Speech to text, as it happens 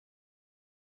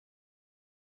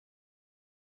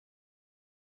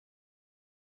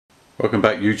Welcome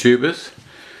back, YouTubers.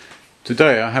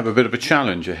 Today I have a bit of a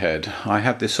challenge ahead. I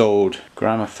have this old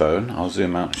gramophone. I'll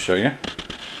zoom out and show you.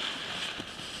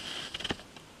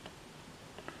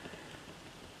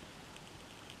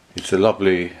 It's a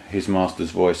lovely His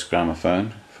Master's Voice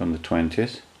gramophone from the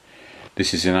 20s.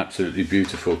 This is in absolutely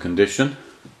beautiful condition.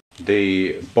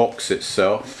 The box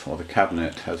itself, or the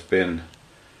cabinet, has been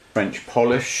French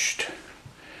polished.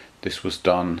 This was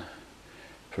done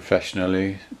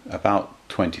professionally about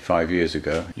 25 years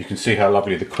ago. You can see how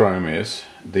lovely the chrome is.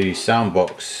 The sound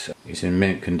box is in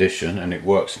mint condition and it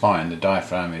works fine. The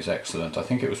diaphragm is excellent. I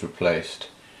think it was replaced.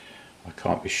 I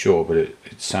can't be sure, but it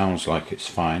sounds like it's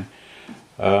fine.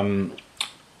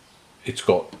 It's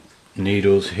got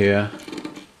needles here.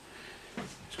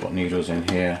 It's got needles in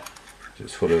here.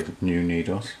 It's full of new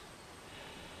needles.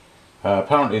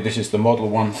 Apparently this is the model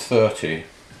 130.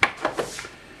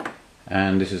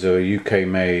 And this is a UK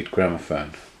made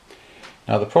gramophone.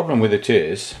 Now the problem with it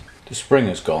is the spring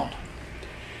is gone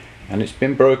and it's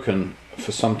been broken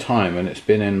for some time, and it's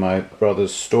been in my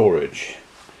brother's storage.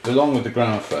 Along with the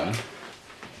gramophone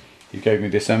he gave me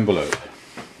this envelope,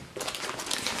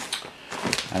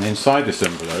 and inside this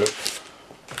envelope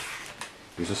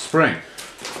is a spring,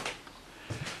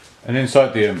 and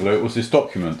inside the envelope was this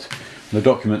document. And the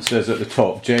document says at the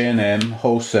top J&M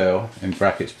Wholesale in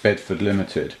brackets Bedford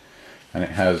Limited. And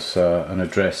it has an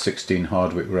address, 16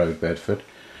 Hardwick Road, Bedford,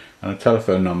 and a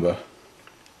telephone number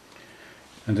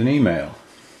and an email.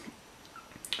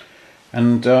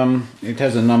 And it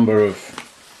has a number of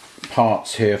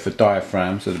parts here for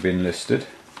diaphragms that have been listed.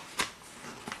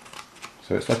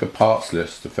 So it's like a parts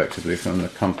list effectively from the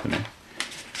company.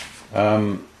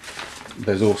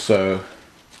 There's also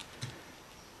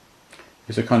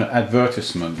a kind of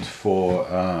advertisement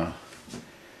for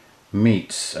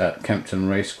meets at Kempton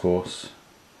Racecourse,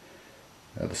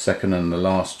 the second and the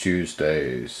last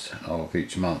Tuesdays of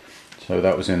each month. So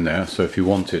that was in there, so if you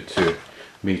wanted to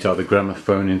meet other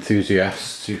gramophone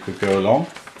enthusiasts you could go along.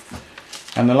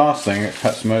 And the last thing,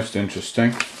 perhaps most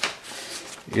interesting,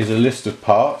 is a list of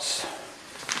parts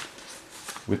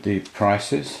with the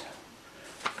prices,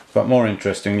 but more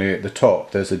interestingly at the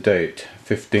top there's a date,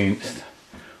 15th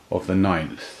of the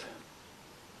 9th.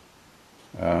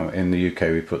 In the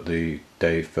UK we put the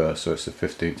day first, so it's the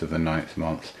 15th of the 9th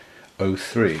month,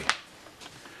 03. So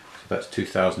that's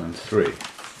 2003.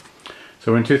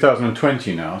 So we're in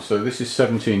 2020 now, so this is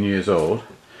 17 years old,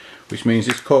 which means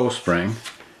this coil spring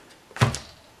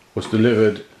was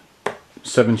delivered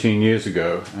 17 years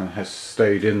ago and has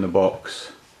stayed in the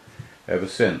box ever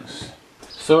since.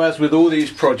 So as with all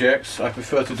these projects, I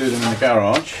prefer to do them in the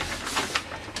garage,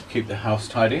 keep the house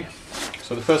tidy.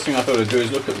 So the first thing I thought I'd do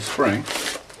is look at the spring.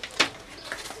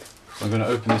 So I'm going to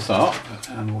open this up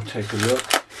and we'll take a look.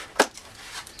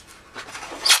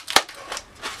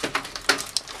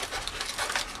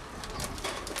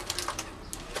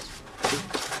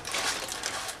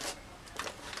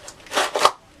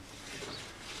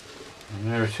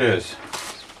 And there it is.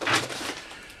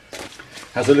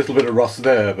 Has a little bit of rust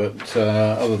there, but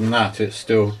other than that it's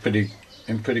still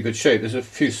in pretty good shape. There's a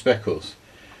few speckles,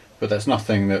 but that's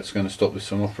nothing that's going to stop this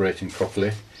from operating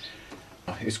properly.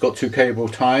 It's got two cable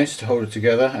ties to hold it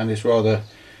together, and this rather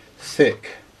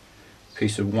thick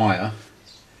piece of wire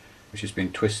which has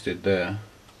been twisted there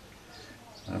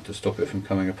to stop it from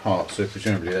coming apart, so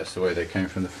presumably that's the way they came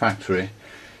from the factory.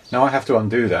 Now I have to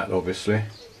undo that obviously,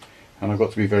 and I've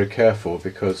got to be very careful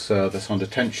because that's under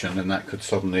tension and that could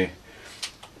suddenly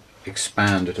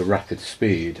expand at a rapid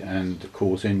speed and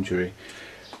cause injury.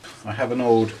 I have an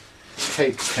old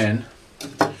cake tin,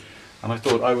 and I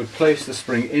thought I would place the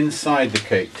spring inside the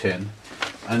cake tin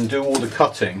and do all the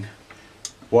cutting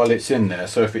while it's in there,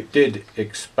 so if it did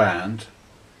expand,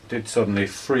 did suddenly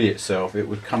free itself, it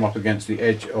would come up against the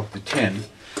edge of the tin.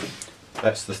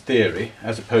 That's the theory,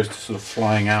 as opposed to sort of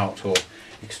flying out or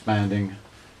expanding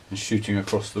and shooting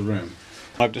across the room.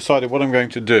 I've decided what I'm going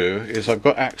to do is I've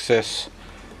got access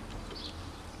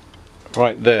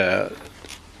right there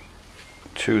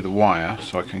to the wire,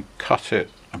 so I can cut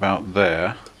it about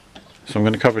there. So I'm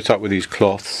going to cover it up with these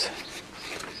cloths,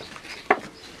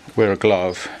 wear a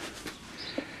glove,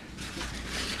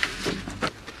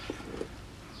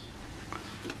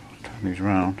 turn these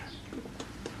round.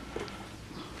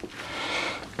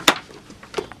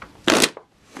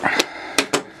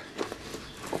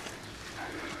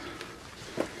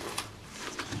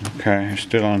 Okay,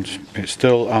 it's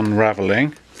still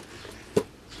unraveling.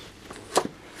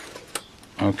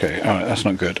 Okay, alright, that's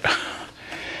not good.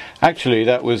 Actually,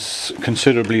 that was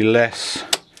considerably less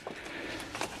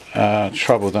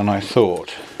trouble than I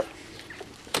thought.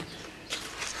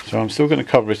 So I'm still going to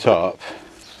cover it up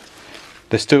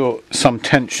There's still some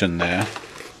tension there.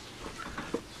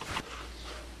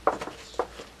 I'm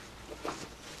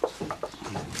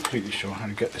not completely sure how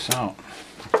to get this out.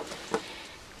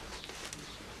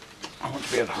 I want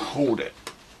to be able to hold it.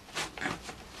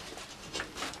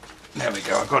 There we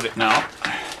go, I got it now.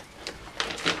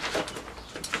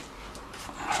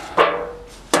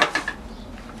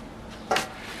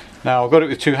 Now I've got it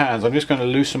with two hands. I'm just going to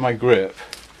loosen my grip.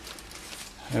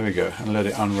 There we go, and let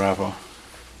it unravel.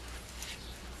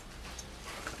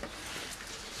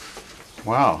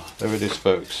 Wow, there it is,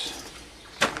 folks.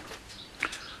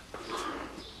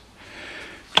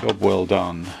 Job well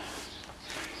done.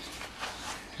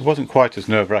 It wasn't quite as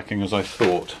nerve-wracking as I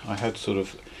thought. I had sort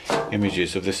of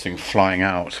images of this thing flying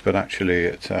out, but actually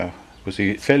it was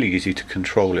fairly easy to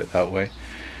control it that way.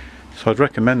 So I'd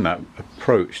recommend that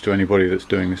approach to anybody that's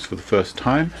doing this for the first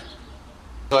time.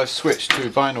 I've switched to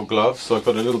vinyl gloves, so I've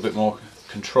got a little bit more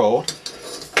control,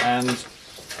 and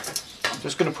I'm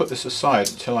just going to put this aside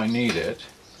until I need it,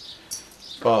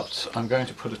 but I'm going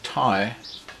to put a tie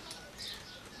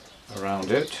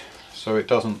around it so it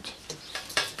doesn't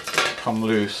come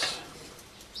loose.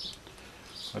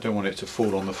 I don't want it to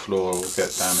fall on the floor or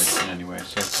get damaged in any way,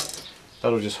 so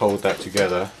that'll just hold that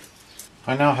together.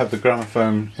 I now have the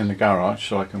gramophone in the garage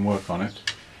so I can work on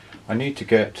it. I need to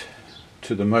get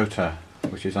to the motor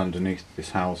which is underneath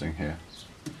this housing here.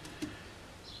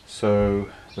 So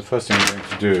the first thing I'm going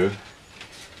to do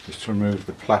is to remove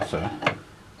the platter.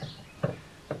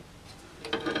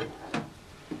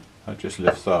 That just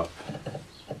lifts up.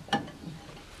 I'll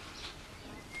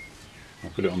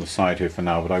put it on the side here for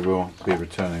now, but I will be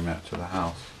returning that to the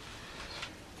house.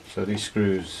 So these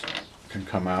screws can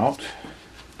come out.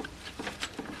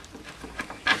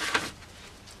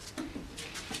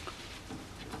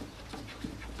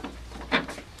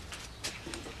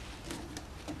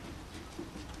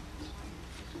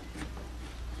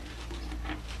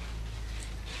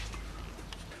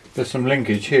 There's some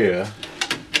linkage here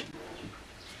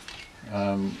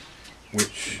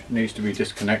which needs to be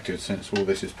disconnected, since all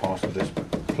this is part of this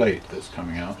plate that's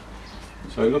coming out.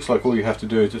 So it looks like all you have to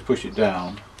do is just push it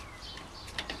down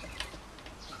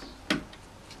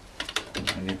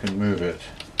and you can move it.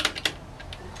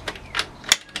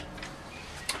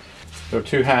 There are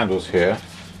two handles here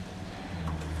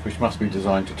which must be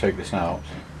designed to take this out,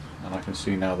 and I can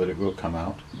see now that it will come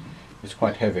out. It's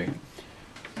quite heavy.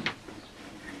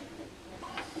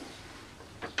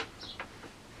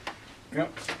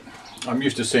 Yep. I'm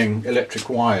used to seeing electric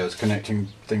wires connecting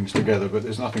things together, but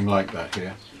there's nothing like that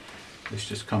here. This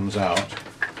just comes out,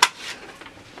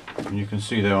 and you can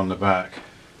see there on the back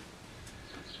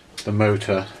the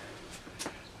motor,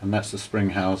 and that's the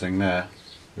spring housing there,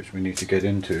 which we need to get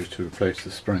into to replace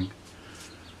the spring.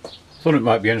 I thought it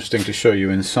might be interesting to show you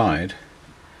inside.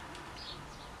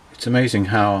 It's amazing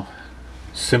how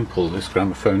simple this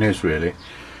gramophone is, really.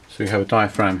 So you have a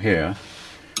diaphragm here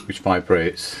which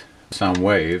vibrates. Sound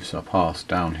waves are passed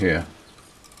down here,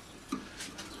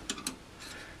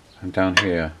 and down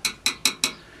here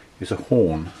is a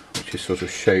horn which is sort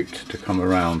of shaped to come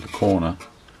around the corner,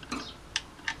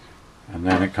 and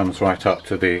then it comes right up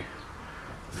to the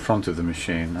front of the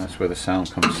machine. That's where the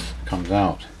sound comes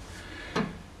out.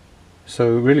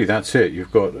 So really that's it.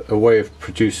 You've got a way of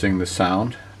producing the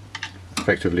sound,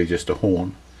 effectively just a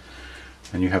horn,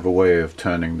 and you have a way of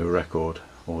turning the record,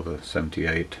 or the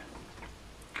 78,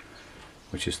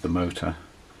 which is the motor,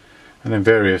 and then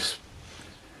various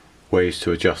ways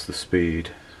to adjust the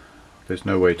speed. There's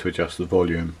no way to adjust the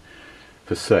volume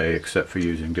per se, except for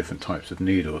using different types of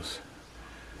needles.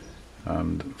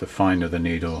 The finer the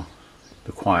needle,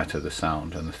 the quieter the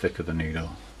sound, and the thicker the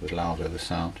needle, the louder the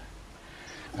sound.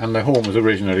 And the horn was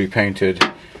originally painted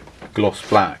gloss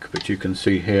black, but you can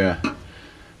see here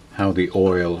how the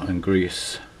oil and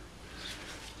grease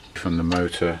from the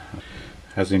motor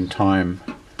has in time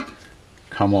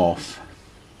come off,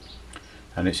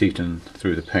 and it's eaten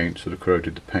through the paint, sort of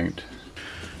corroded the paint.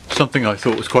 Something I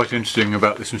thought was quite interesting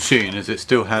about this machine is it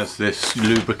still has this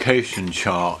lubrication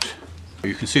chart.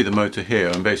 You can see the motor here,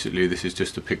 and basically this is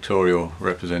just a pictorial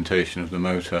representation of the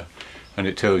motor, and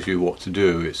it tells you what to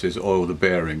do. It says oil the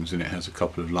bearings, and it has a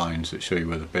couple of lines that show you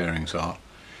where the bearings are.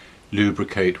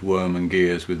 Lubricate worm and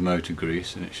gears with motor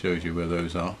grease, and it shows you where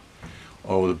those are.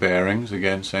 Oil the bearings,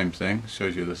 again same thing,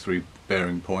 shows you the 3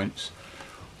 bearing points.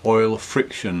 Oil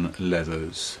friction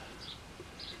leathers,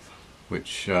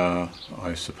 which I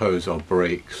suppose are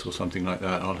brakes or something like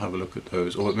that. I'll have a look at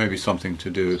those, or it may be something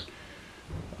to do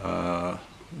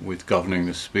with governing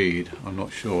the speed. I'm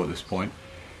not sure at this point.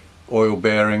 Oil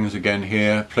bearings again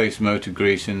here. Place motor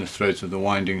grease in the threads of the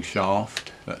winding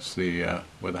shaft. That's the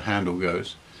where the handle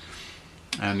goes.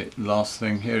 And last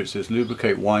thing here, it says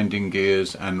lubricate winding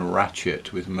gears and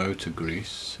ratchet with motor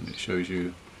grease, and it shows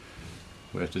you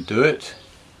where to do it.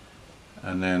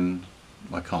 And then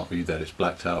I can't read that, it's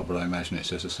blacked out, but I imagine it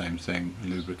says the same thing,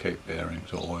 lubricate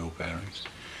bearings or oil bearings.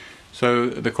 So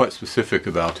they're quite specific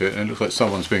about it, and it looks like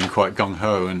someone's being quite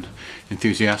gung-ho and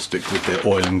enthusiastic with their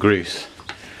oil and grease.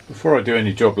 Before I do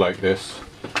any job like this,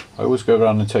 I always go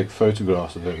around and take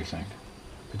photographs of everything,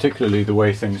 particularly the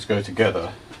way things go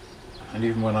together. And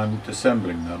even when I'm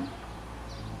disassembling them,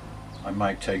 I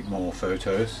might take more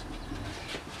photos,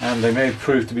 and they may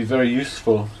prove to be very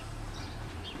useful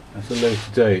at a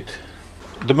later date.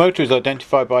 The motor is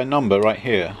identified by a number right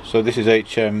here, so this is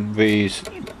HMV's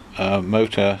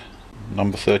motor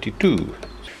number 32.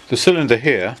 The cylinder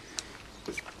here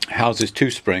houses 2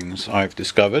 springs, I've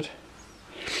discovered,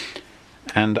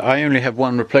 and I only have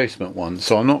one replacement one,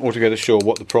 so I'm not altogether sure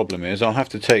what the problem is. I'll have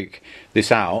to take this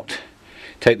out,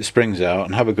 take the springs out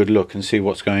and have a good look and see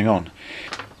what's going on.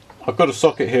 I've got a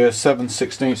socket here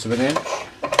 7/16 of an inch.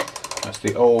 That's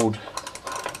the old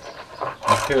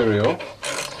material.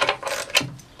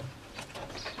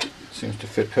 Seems to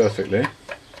fit perfectly.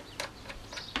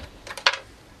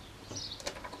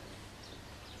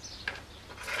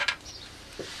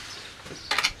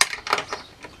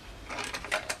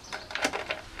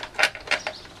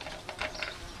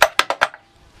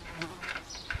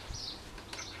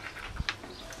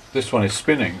 This one is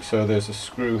spinning, so there's a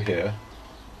screw here.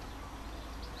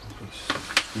 Put a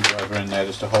screwdriver in there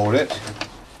just to hold it.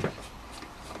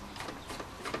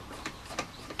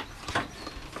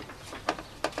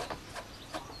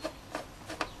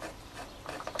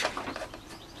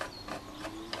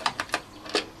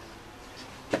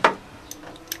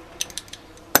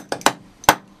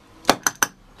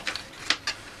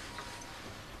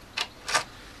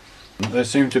 There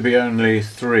seem to be only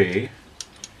 3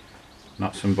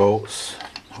 nuts and bolts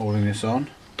holding this on,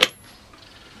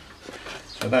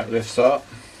 so that lifts up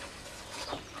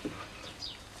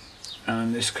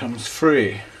and this comes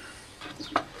free.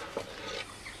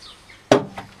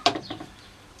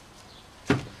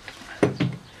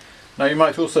 Now you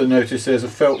might also notice there's a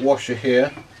felt washer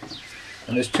here,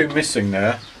 and there's 2 missing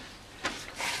there,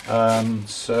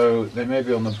 so they may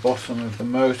be on the bottom of the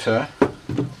motor.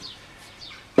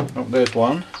 Oh, there's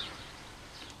one.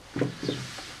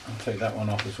 I'll take that one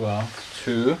off as well.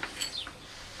 2.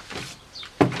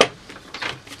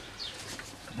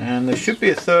 And there should be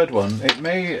a 3rd one. It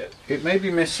may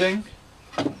be missing.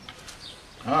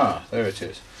 Ah, there it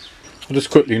is. I'll just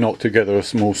quickly knock together a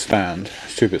small stand.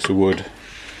 It's 2 bits of wood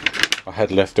I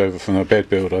had left over from a bed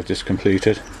build I've just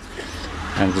completed,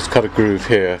 and just cut a groove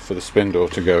here for the spindle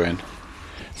to go in.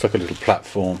 It's like a little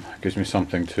platform. It gives me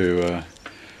something to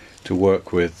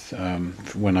work with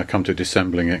when I come to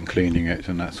disassembling it and cleaning it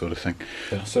and that sort of thing.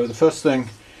 Yeah, so the first thing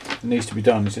that needs to be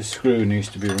done is this screw needs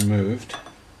to be removed.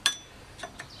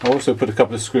 I'll also put a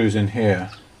couple of screws in here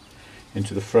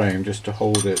into the frame just to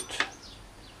hold the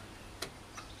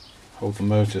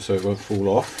motor so it won't fall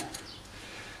off.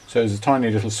 So there's a tiny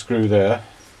little screw there.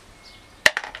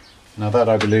 Now that,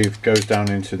 I believe, goes down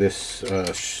into this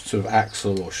sort of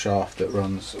axle or shaft that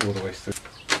runs all the way through.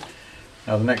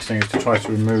 Now the next thing is to try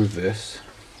to remove this.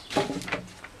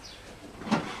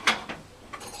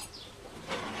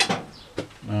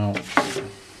 Now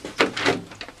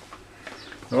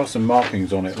there are some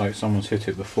markings on it, like someone's hit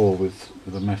it before with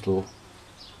a metal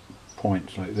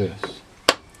point like this.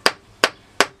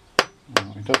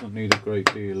 Now, it doesn't need a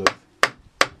great deal of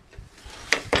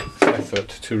effort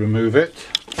to remove it.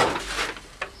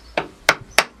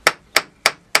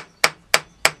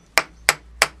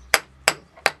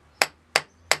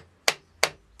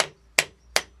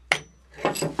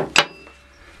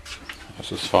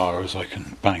 That's as far as I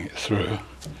can bang it through,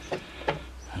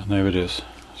 and there it is.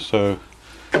 So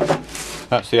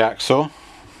that's the axle.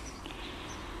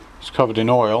 It's covered in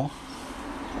oil.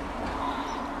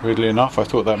 Weirdly enough, I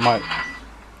thought that might...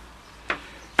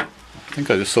 I think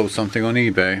I just sold something on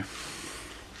eBay.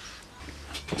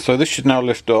 So this should now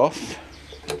lift off,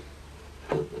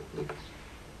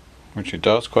 which it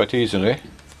does quite easily.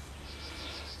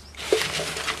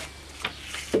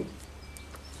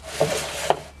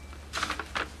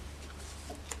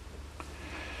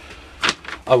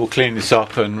 I will clean this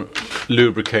up and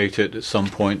lubricate it at some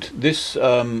point. This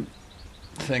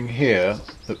thing here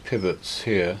that pivots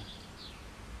here,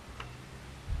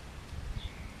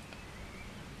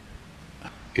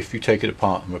 if you take it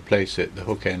apart and replace it, the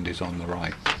hook end is on the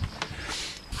right.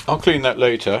 I'll clean that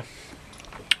later.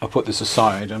 I'll put this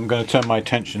aside. I'm going to turn my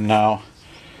attention now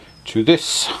to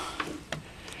this,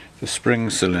 the spring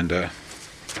cylinder.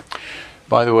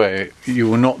 By the way, you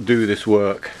will not do this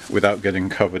work without getting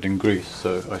covered in grease,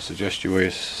 so I suggest you wear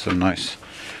some nice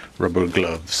rubber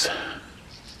gloves.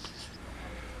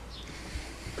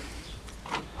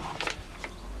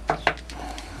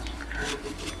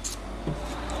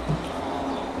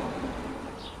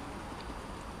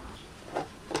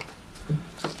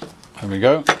 There we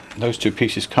go, those two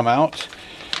pieces come out.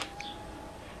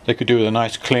 They could do with a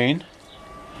nice clean.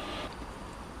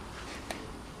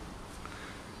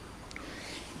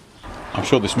 I'm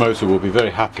sure this motor will be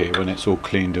very happy when it's all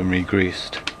cleaned and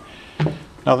re-greased.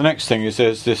 Now the next thing is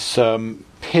there's this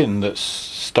pin that's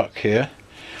stuck here.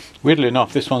 Weirdly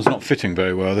enough, this one's not fitting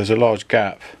very well. There's a large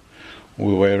gap all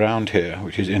the way around here,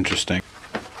 which is interesting.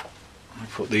 I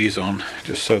put these on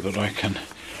just so that I can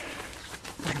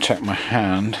protect my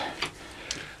hand.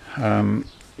 I'm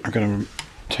going to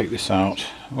take this out.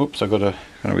 Oops, I don't know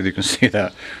whether you can see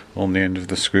that on the end of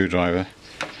the screwdriver.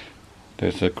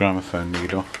 There's a gramophone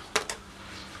needle.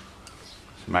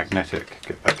 It's magnetic.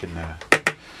 Get back in there.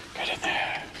 Get in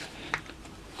there.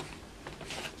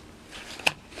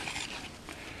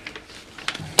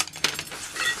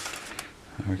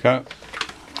 There we go.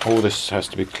 All this has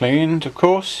to be cleaned, of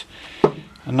course.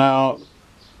 And now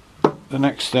the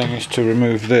next thing is to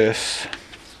remove this.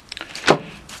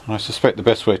 And I suspect the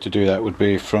best way to do that would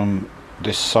be from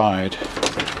this side.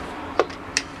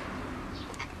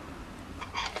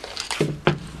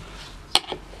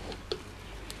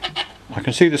 I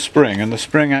can see the spring, and the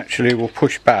spring actually will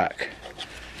push back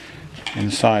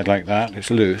inside like that.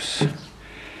 It's loose.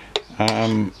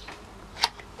 And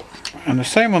the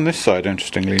same on this side,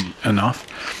 interestingly enough.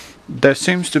 There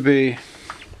seems to be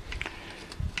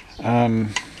a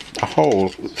hole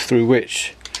through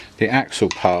which the axle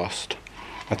passed.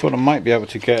 I thought I might be able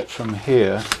to get from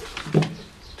here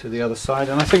to the other side,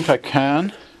 and I think I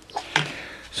can.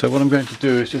 So what I'm going to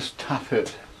do is just tap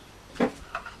it.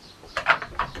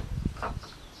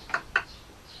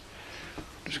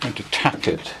 Just going to tap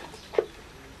it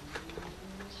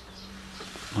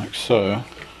like so.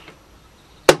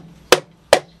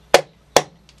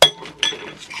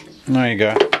 There you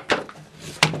go.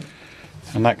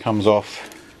 And that comes off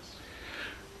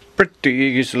pretty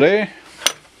easily.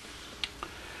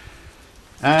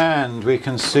 And we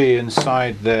can see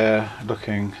inside there,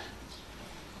 looking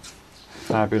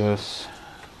fabulous,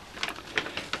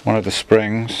 one of the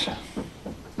springs,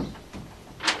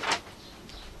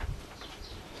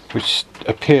 which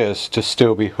appears to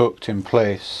still be hooked in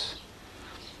place,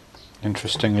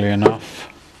 interestingly enough.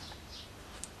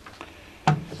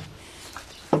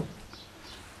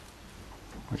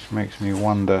 Which makes me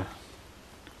wonder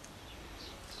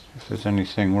if there's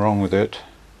anything wrong with it.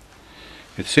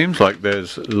 It seems like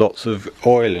there's lots of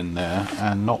oil in there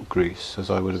and not grease, as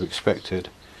I would have expected.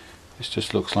 This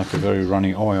just looks like a very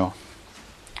runny oil.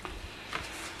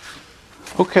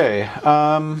 Okay,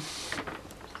 I've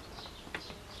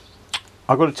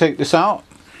got to take this out.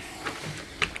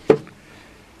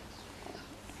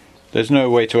 There's no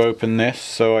way to open this,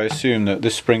 so I assume that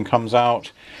this spring comes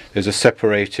out. There's a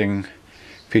separating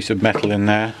piece of metal in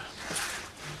there.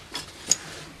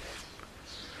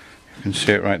 You can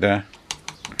see it right there.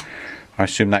 I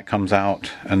assume that comes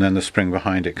out, and then the spring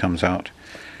behind it comes out.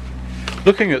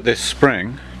 Looking at this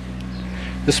spring,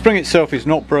 the spring itself is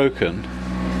not broken.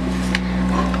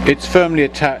 It's firmly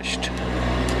attached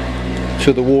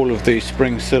to the wall of the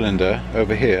spring cylinder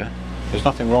over here. There's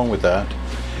nothing wrong with that.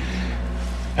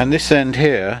 And this end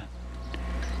here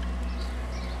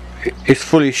is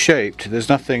fully shaped. There's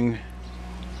nothing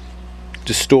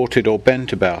distorted or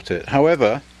bent about it.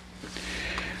 However,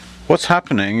 what's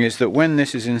happening is that when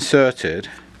this is inserted,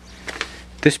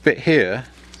 this bit here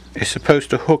is supposed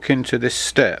to hook into this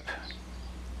step,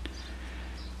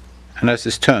 and as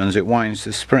this turns it winds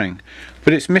the spring,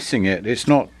 but it's missing it. It's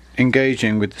not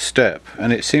engaging with the step,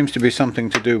 and it seems to be something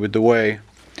to do with the way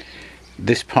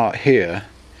this part here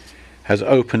has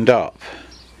opened up.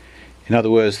 In other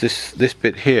words, this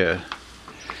bit here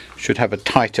should have a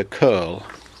tighter curl.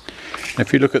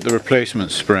 If you look at the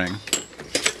replacement spring,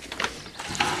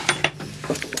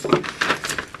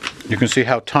 you can see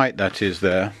how tight that is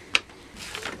there.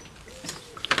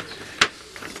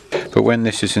 But when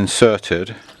this is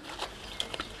inserted,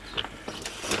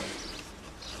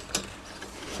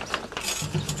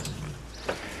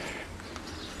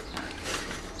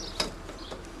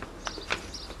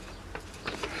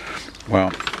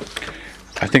 well,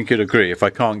 I think you'd agree, if I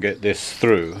can't get this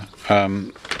through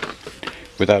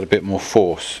without a bit more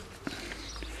force,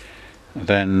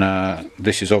 then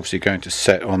this is obviously going to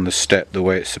set on the step the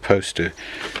way it's supposed to.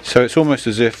 So it's almost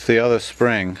as if the other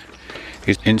spring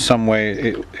is in some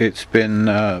way it's been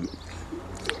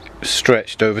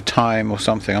stretched over time or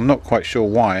something. I'm not quite sure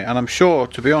why, and I'm sure,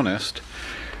 to be honest,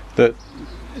 that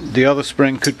the other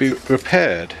spring could be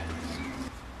repaired.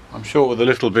 I'm sure with a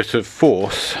little bit of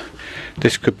force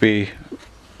this could be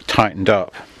tightened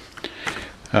up,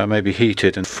 maybe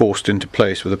heated and forced into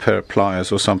place with a pair of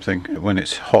pliers or something when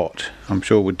it's hot. I'm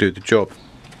sure would do the job.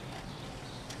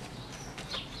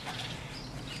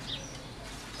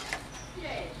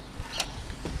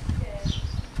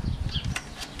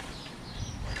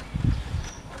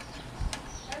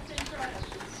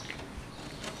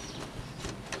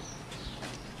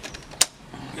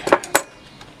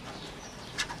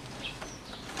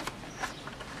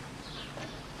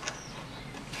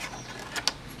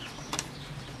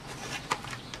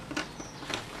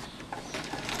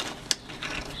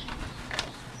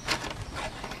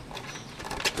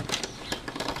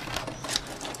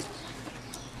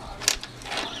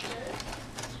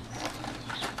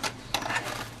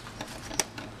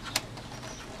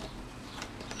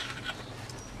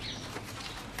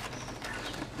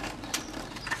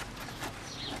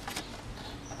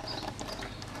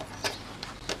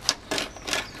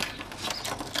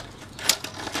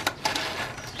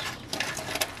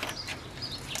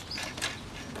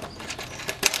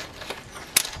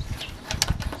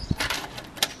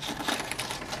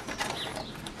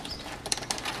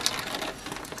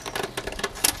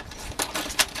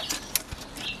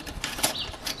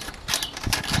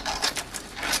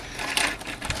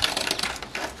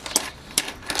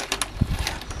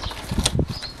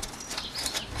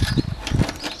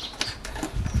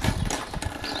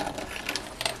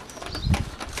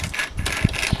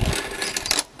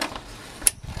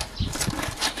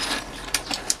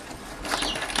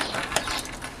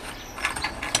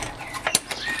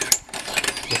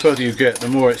 The further you get, the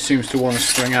more it seems to want to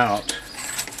spring out.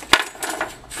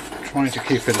 I'm trying to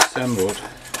keep it assembled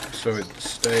so it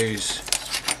stays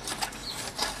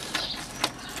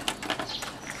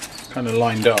kind of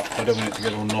lined up. I don't want it to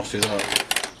get all knotted up.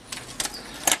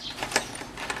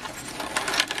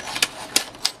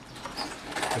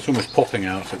 It's almost popping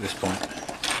out at this point.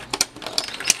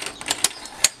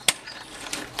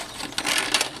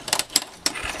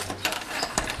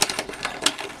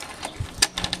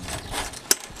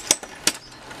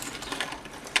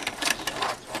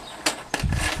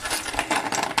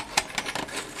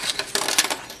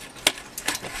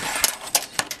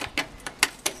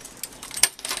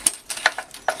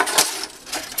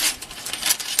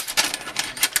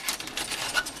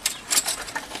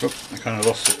 Oh, I kind of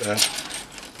lost it there.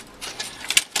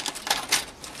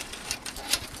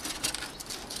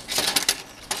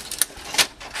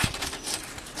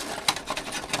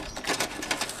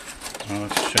 Oh,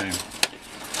 that's a shame.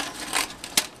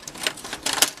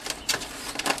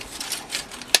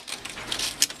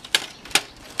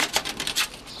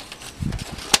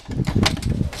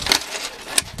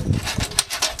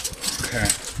 Okay.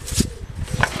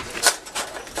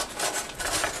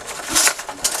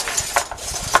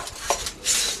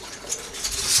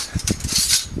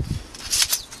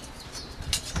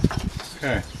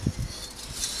 Okay,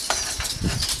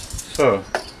 so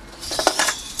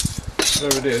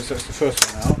there it is, that's the first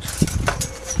one out.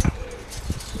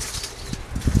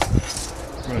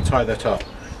 I'm going to tie that up.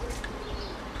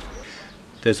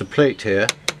 There's a plate here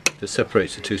that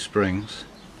separates the two springs.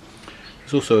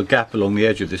 There's also a gap along the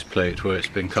edge of this plate where it's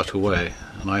been cut away,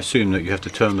 and I assume that you have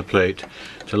to turn the plate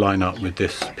to line up with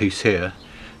this piece here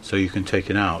so you can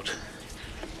take it out.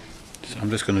 So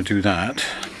I'm just going to do that.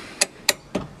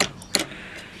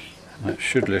 That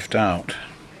should lift out.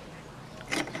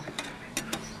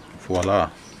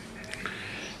 Voila.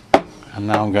 And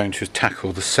now I'm going to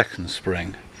tackle the second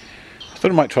spring. I thought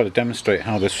I might try to demonstrate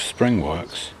how this spring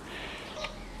works.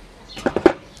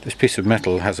 This piece of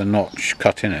metal has a notch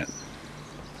cut in it,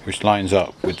 which lines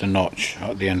up with the notch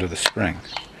at the end of the spring.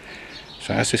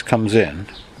 So as this comes in,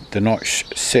 the notch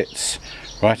sits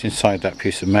right inside that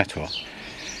piece of metal.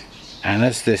 And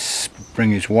as this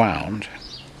spring is wound,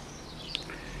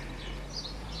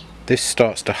 this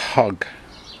starts to hug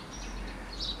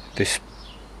this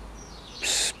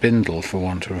spindle, for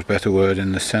want of a better word,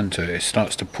 in the center. It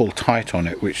starts to pull tight on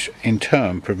it, which in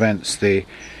turn prevents the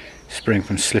spring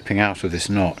from slipping out of this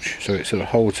notch, so it sort of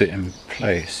holds it in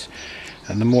place.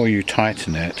 And the more you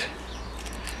tighten it,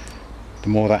 the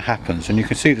more that happens, and you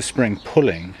can see the spring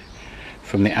pulling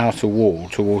from the outer wall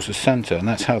towards the center, and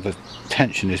that's how the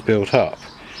tension is built up.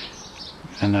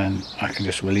 And then I can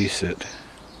just release it.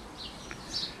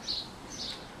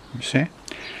 You see?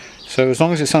 So as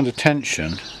long as it's under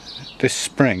tension, this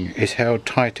spring is held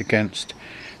tight against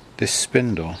this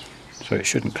spindle, so it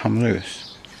shouldn't come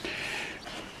loose.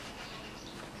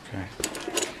 Okay.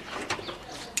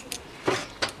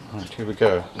 Right, here we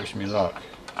go, wish me luck.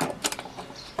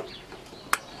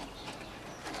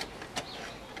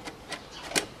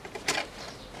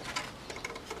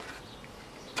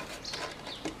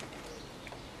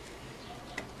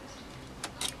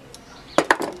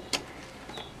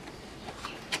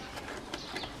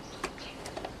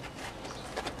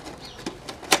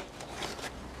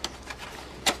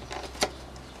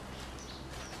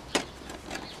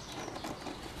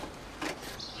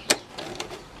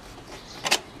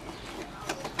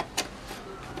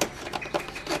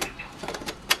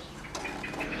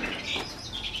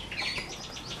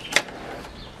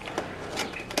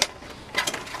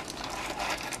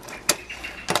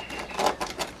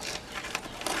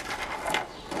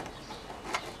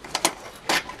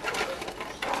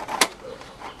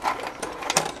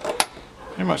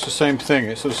 Pretty much the same thing,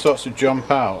 it sort of starts to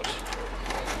jump out the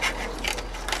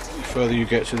further you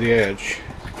get to the edge.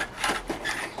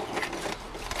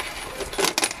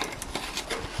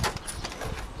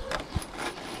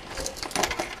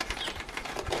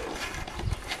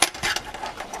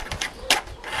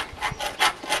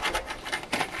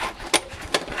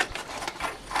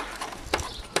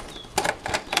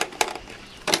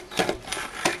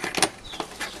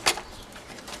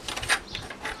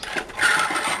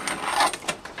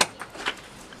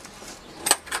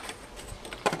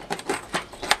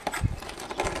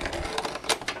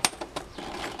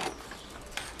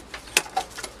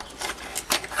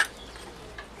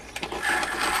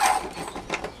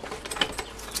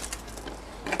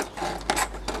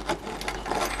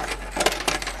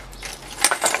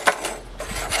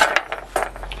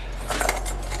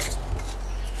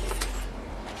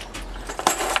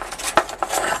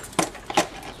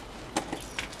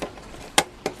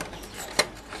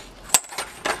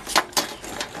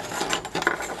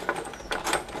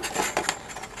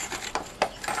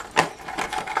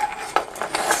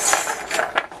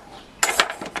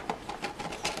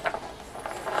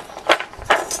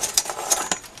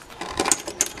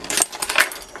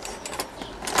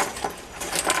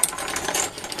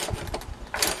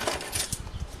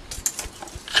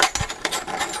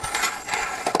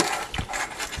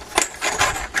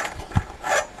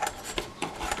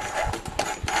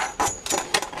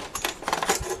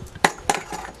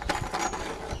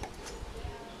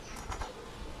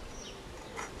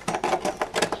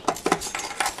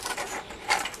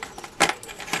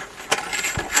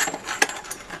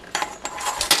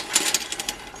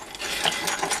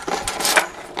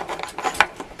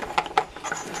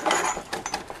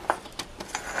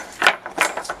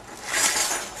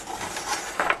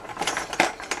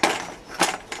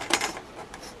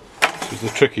 This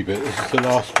is the tricky bit, this is the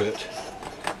last bit.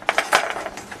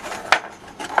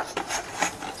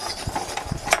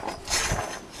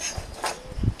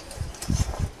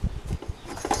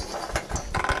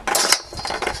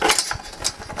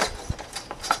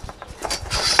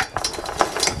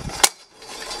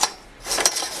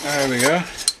 There we go.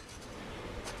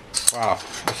 Wow,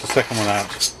 that's the second one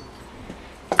out.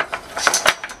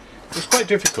 It's quite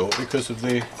difficult because of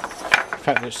the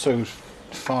fact that it's so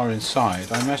far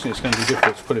inside. I imagine it's going to be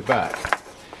difficult to put it back,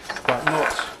 but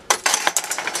not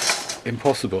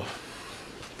impossible.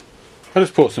 I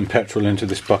just poured some petrol into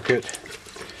this bucket.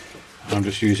 I'm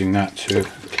just using that to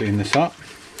clean this up.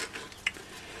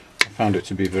 I found it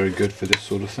to be very good for this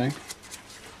sort of thing.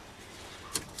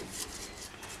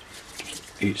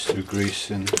 Just eats through grease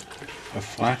in a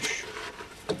flash.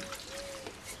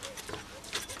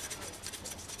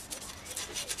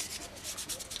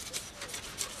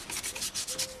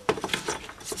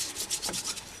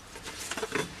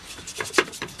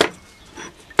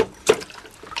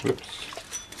 Whoops.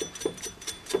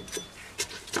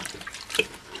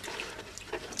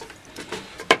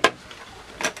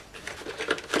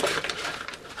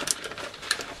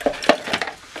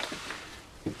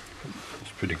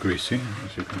 It's pretty greasy,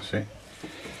 as you can see.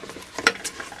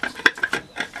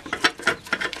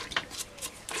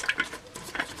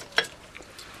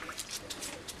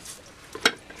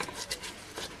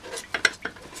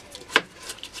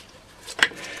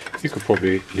 You could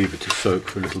probably leave it to soak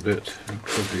for a little bit, it would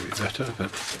probably be better,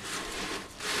 but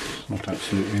it's not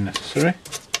absolutely necessary.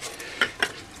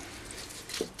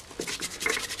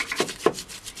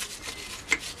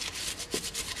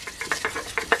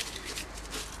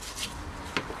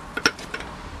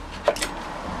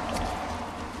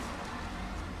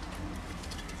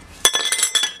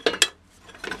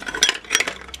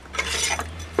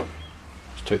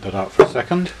 Let's take that out for a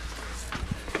second,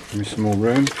 give me some more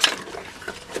room.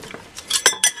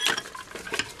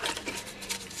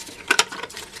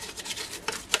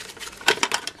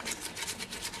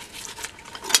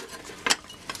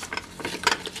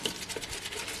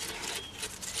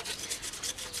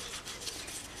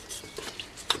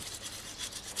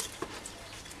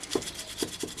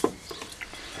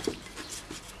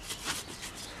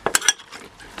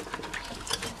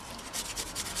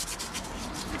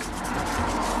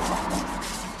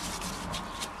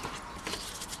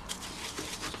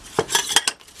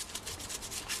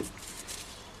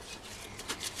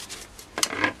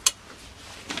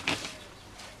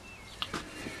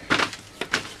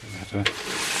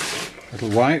 Little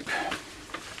wipe.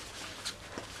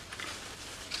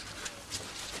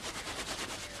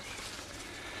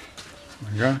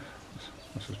 There we go.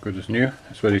 That's as good as new.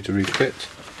 It's ready to refit.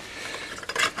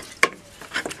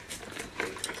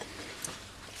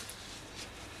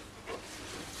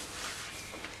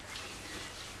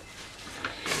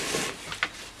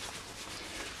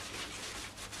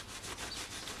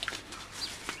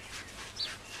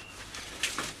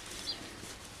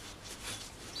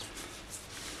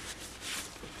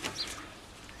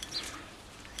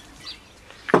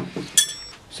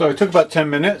 So it took about 10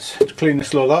 minutes to clean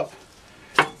this lot up.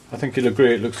 I think you'll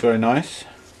agree it looks very nice.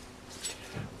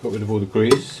 Got rid of all the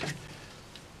grease.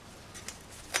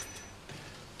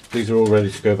 These are all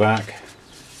ready to go back.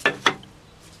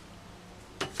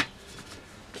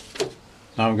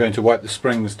 Now I'm going to wipe the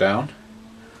springs down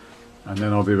and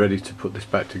then I'll be ready to put this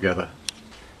back together.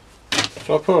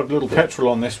 So I put a little petrol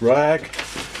on this rag.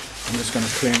 I'm just going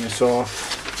to clean this off.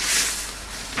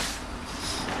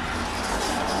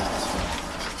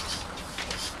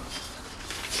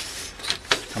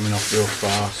 Coming off real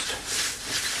fast.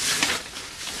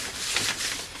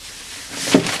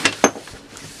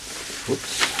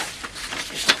 Whoops.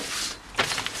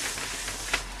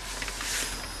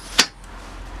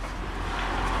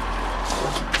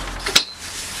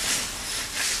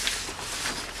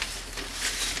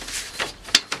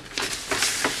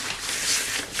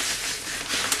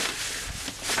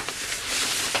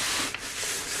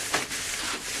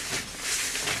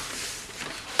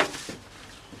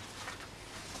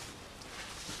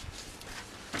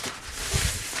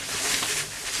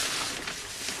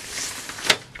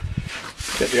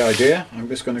 Get the idea. I'm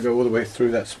just going to go all the way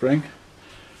through that spring.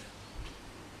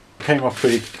 Came off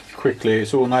pretty quickly.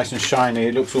 It's all nice and shiny.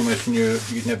 It looks almost new.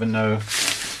 You'd never know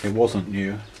it wasn't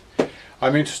new.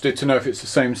 I'm interested to know if it's the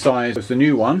same size as the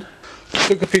new one. I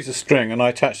took a piece of string and I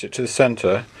attached it to the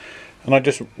center and I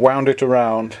just wound it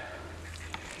around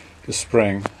the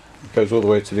spring. It goes all the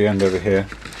way to the end over here.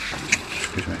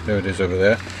 Excuse me, there it is over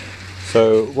there.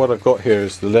 So what I've got here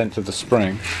is the length of the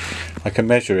spring. I can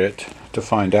measure it to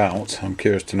find out. I'm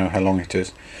curious to know how long it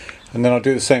is. And then I'll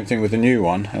do the same thing with the new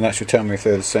one and that should tell me if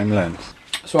they're the same length.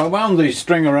 So I wound the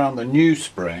string around the new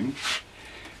spring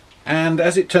and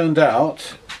as it turned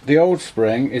out the old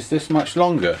spring is this much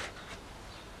longer.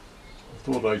 I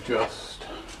thought I'd just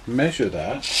measure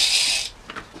that. It's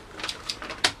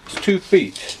 2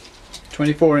 feet,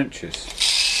 24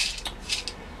 inches,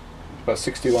 about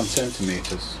 61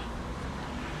 centimeters.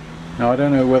 Now I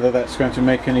don't know whether that's going to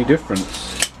make any difference.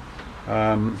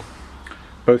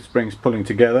 Both springs pulling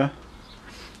together,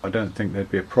 I don't think there'd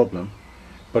be a problem.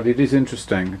 But it is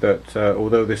interesting that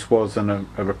although this was a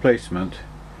replacement,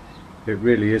 it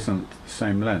really isn't the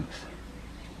same length.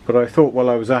 But I thought while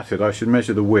I was at it I should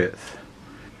measure the width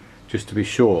just to be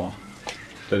sure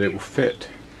that it will fit.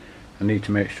 I need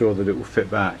to make sure that it will fit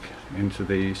back into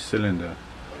the cylinder.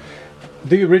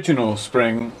 The original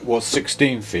spring was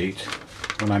 16 feet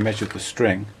when I measured the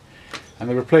string and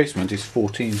the replacement is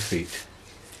 14 feet.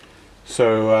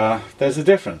 So there's a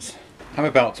difference. I'm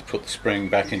about to put the spring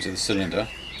back into the cylinder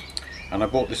and I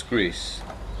bought this grease.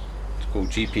 It's called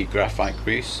GP graphite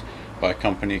grease by a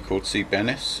company called C.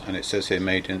 Bennis and it says here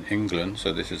made in England,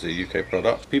 so this is a UK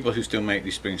product. People who still make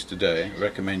these springs today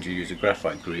recommend you use a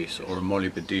graphite grease or a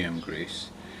molybdenum grease,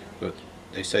 but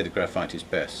they say the graphite is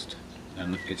best.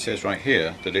 And it says right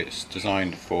here that it's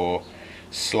designed for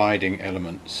sliding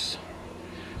elements,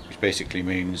 which basically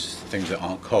means things that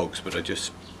aren't cogs but are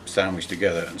just sandwiched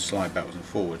together and slide backwards and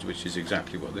forwards, which is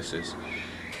exactly what this is.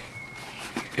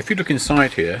 If you look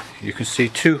inside here you can see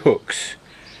 2 hooks,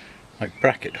 like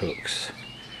bracket hooks,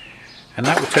 and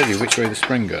that will tell you which way the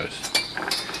spring goes.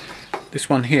 This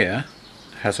one here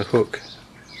has a hook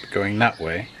going that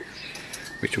way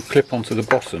which will clip onto the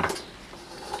bottom.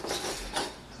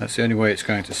 That's the only way it's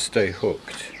going to stay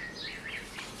hooked.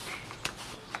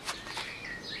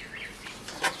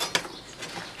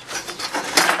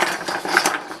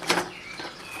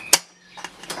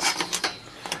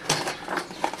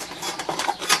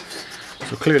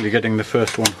 So clearly getting the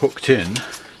first one hooked in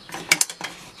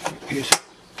is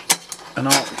an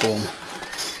art form.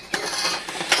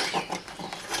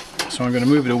 So I'm going to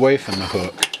move it away from the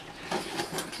hook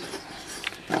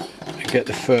and get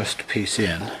the first piece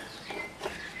in.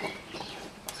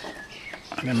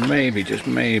 And then maybe, just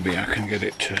maybe, I can get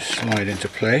it to slide into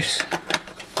place.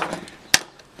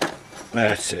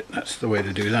 That's it, that's the way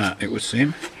to do that, it would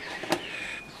seem.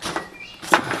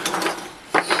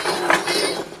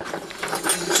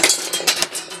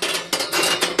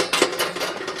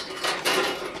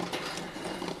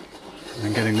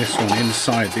 And getting this one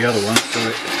inside the other one so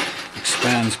it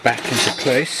expands back into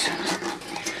place.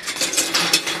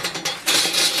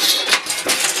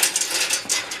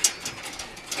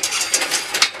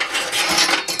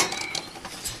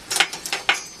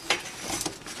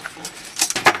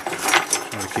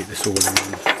 this all in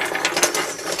one.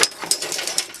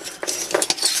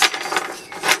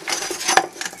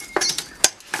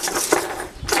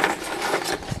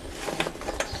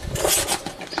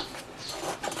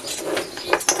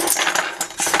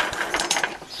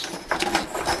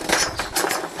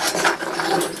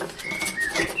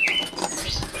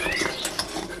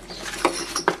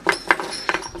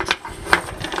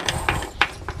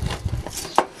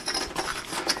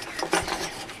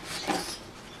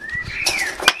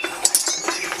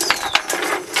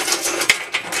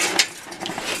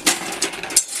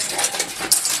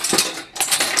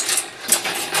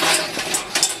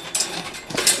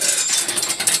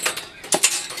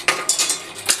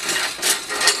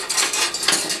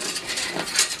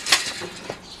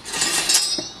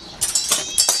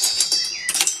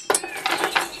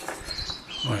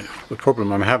 The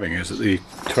problem I'm having is that the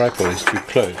tripod is too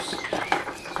close.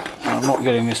 I'm not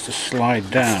getting this to slide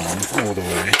down all the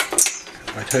way.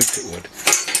 I'd hoped it would.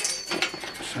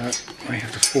 So I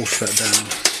have to force that down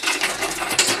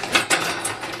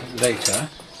later.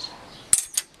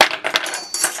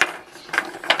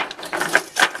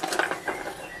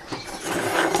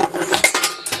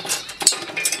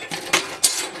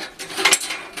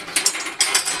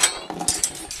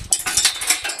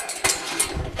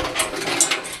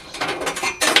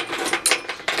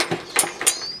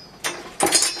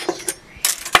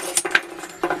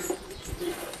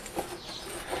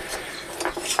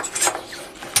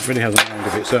 It really has a mind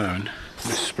of its own,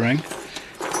 this spring.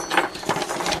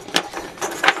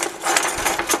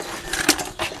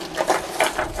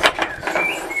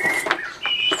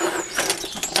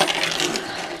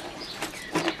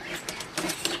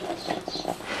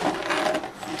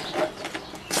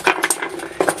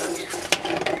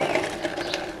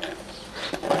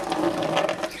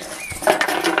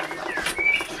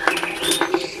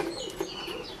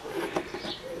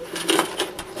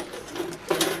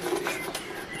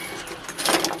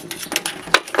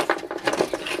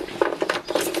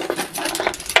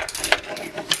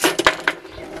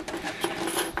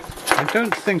 I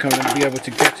don't think I'm going to be able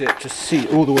to get it to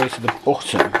seat all the way to the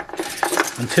bottom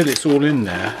until it's all in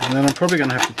there, and then I'm probably going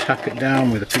to have to tap it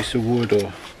down with a piece of wood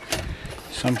or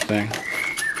something.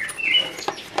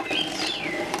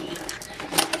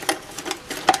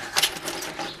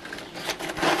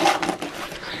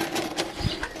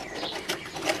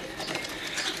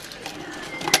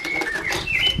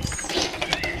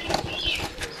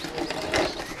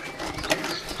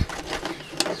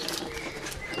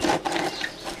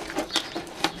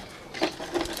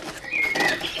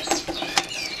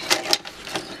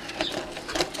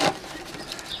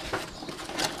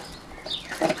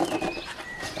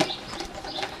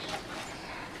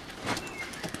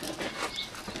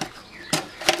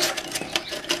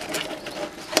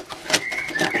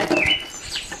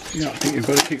 Yeah, I think you've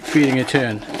got to keep feeding it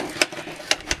in,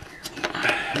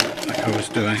 like I was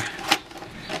doing.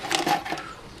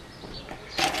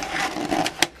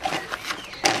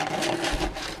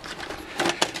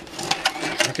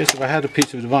 I guess if I had a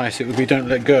piece of advice, it would be don't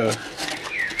let go.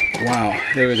 Wow,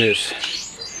 there it is.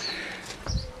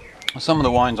 Some of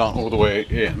the wines aren't all the way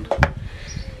in,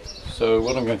 so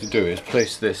what I'm going to do is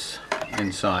place this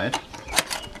inside,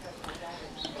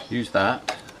 use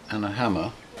that and a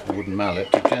hammer, a wooden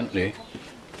mallet, to gently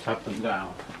tap them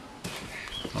down.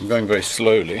 I'm going very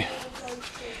slowly,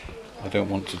 I don't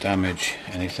want to damage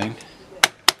anything.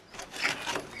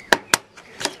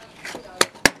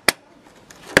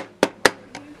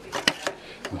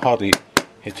 I'm hardly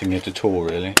hitting it at all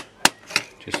really,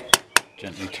 just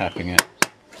gently tapping it.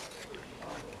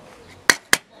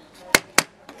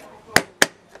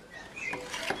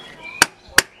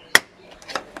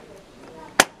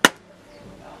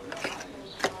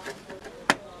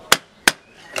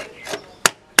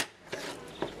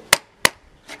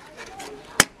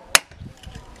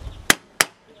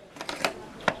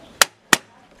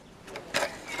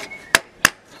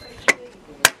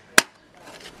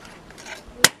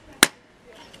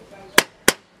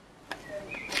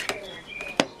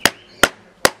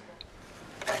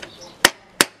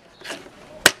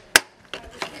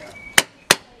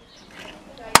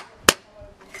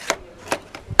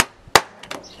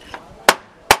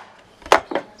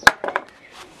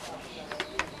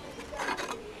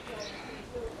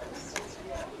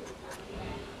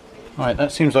 Right,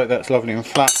 that seems like that's lovely and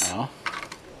flat now,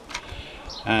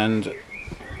 and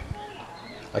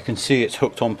I can see it's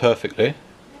hooked on perfectly.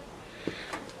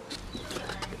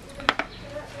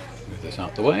 Move this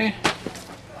out the way.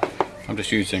 I'm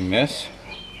just using this.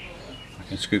 I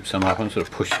can scoop some up. I'm sort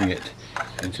of pushing it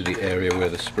into the area where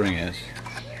the spring is.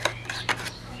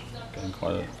 Getting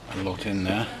quite a lot in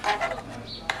there.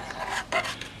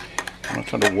 I'm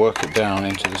trying to work it down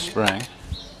into the spring.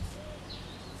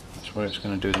 That's where it's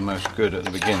going to do the most good at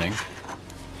the beginning.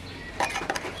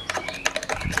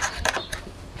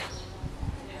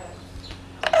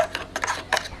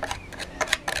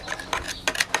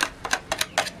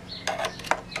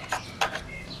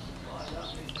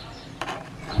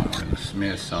 I'm going to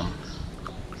smear some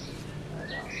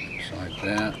inside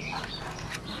there.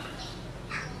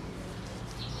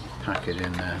 Pack it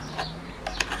in there.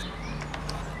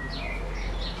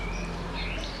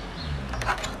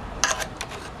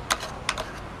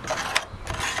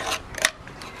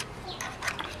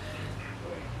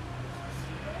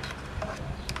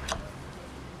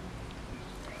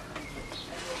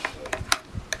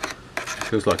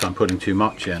 Feels like I'm putting too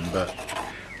much in, but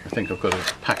I think I've got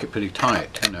to pack it pretty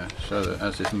tight, you know, so that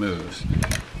as this moves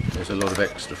there's a lot of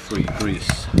extra free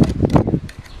grease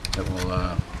that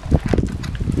will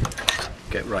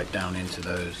get right down into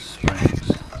those springs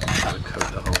to coat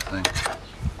the whole thing.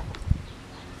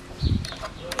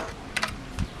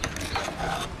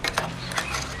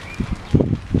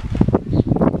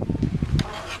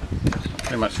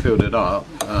 Pretty much filled it up.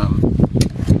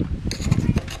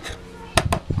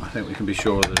 I think we can be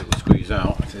sure that it will squeeze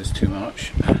out if there's too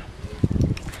much.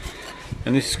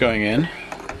 And this is going in.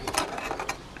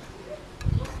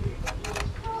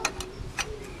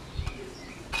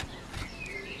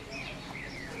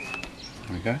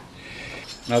 There we go.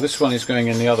 Now this one is going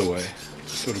in the other way,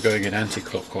 sort of going in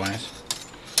anti-clockwise.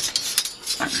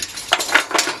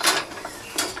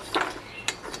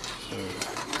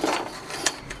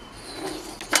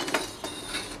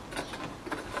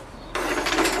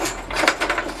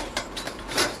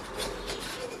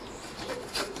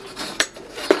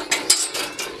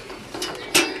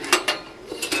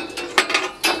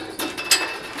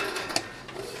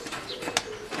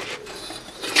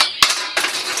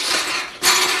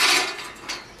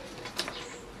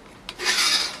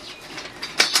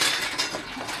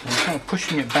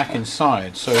 Pushing it back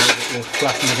inside so that it will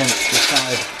flatten against the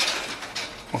side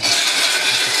of the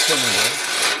cylinder.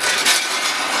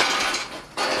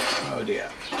 Oh dear.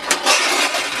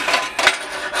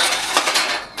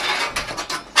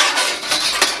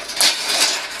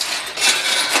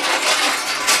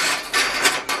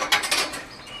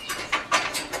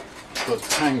 Got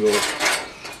tangled.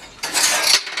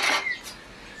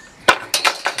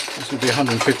 This would be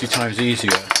 150 times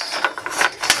easier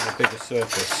on a bigger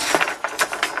surface.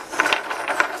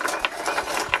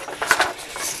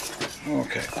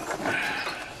 Okay.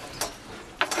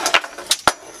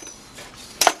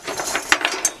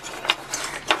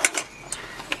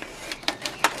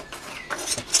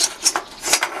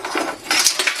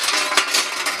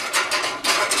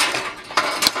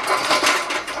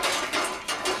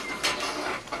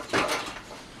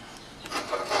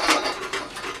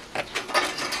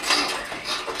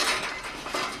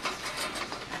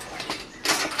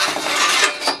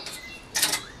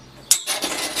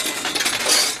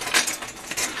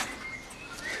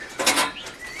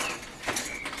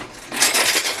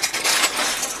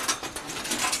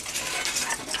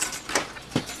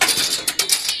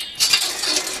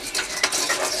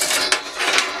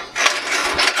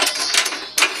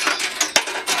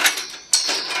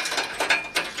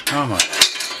 Oh my.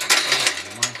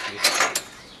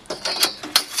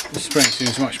 The spring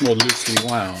seems much more loosely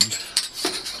wound.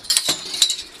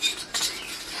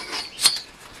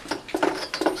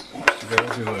 Wants to go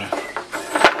everywhere.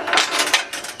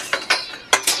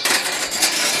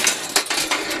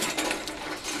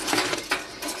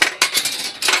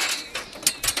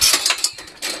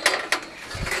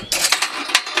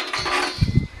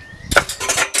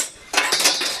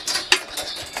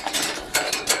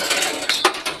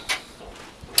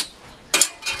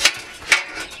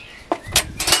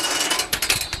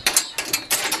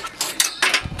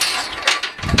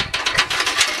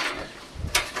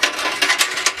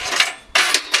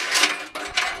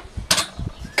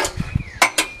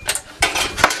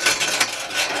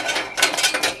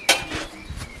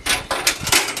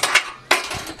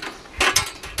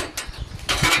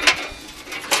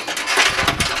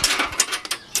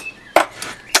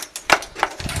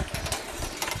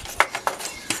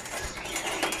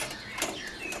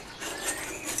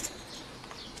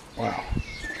 Wow.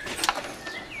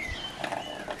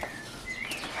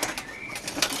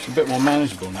 It's a bit more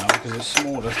manageable now because it's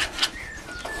smaller.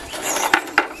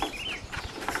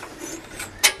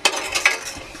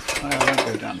 I won't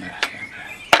go down there.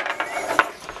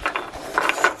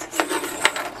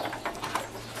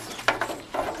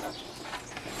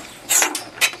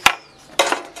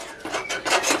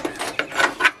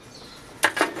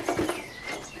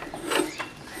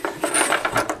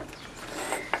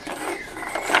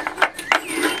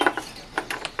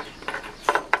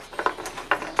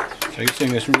 So you're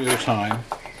seeing this in real time.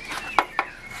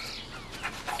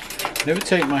 Never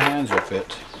take my hands off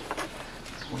it.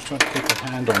 Always try to keep a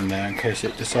hand on there in case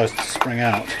it decides to spring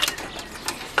out.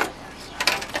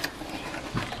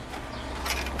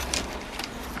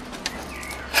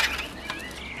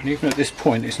 And even at this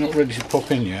point it's not ready to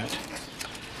pop in yet.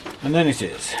 And then it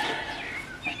is.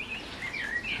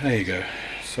 There you go.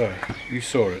 So, you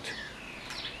saw it.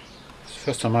 It's the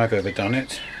first time I've ever done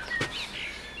it.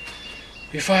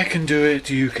 If I can do it,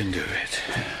 you can do it.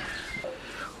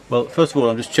 Well, first of all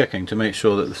I'm just checking to make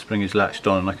sure that the spring is latched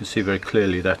on, and I can see very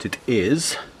clearly that it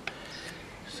is.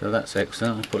 So that's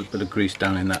excellent. I put a bit of grease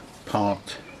down in that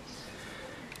part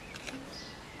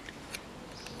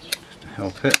just to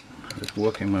help it. I'm just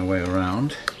working my way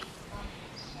around,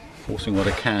 forcing what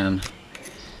I can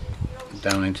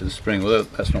down into the spring, although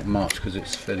that's not much because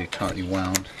it's fairly tightly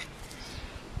wound.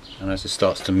 And as it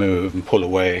starts to move and pull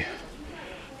away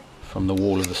from the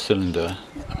wall of the cylinder,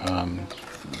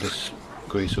 this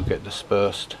grease will get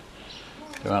dispersed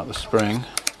throughout the spring,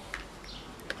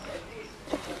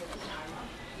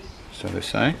 so they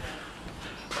say.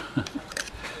 I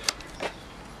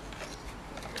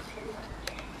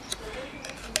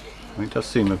mean, it does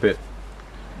seem a bit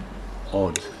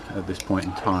odd at this point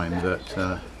in time that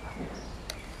the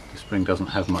spring doesn't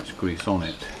have much grease on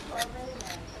it,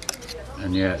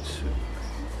 and yet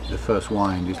the first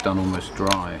wind is done almost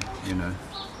dry, you know.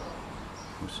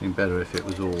 It would seem better if it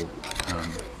was all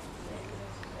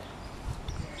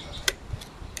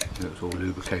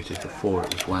lubricated before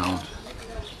it was wound.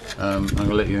 I'm going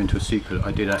to let you into a secret.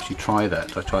 I did actually try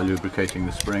that. I tried lubricating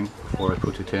the spring before I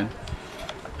put it in,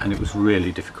 and it was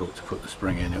really difficult to put the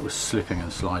spring in. It was slipping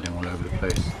and sliding all over the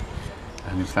place,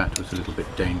 and in fact was a little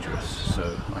bit dangerous.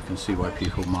 So I can see why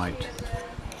people might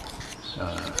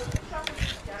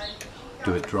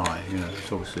do it dry. You know,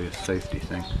 it's obviously a safety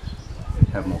thing.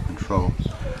 You have more control.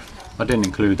 I didn't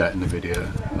include that in the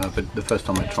video, but the first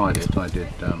time I tried it I did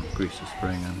grease the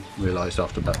spring and realised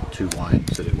after about 2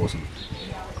 winds that it wasn't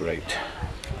great.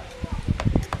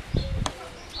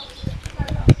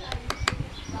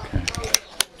 Okay.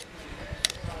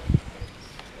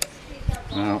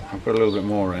 Now I've got a little bit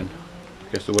more in.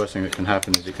 I guess the worst thing that can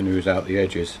happen is it can ooze out the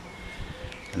edges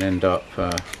and end up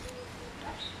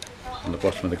on the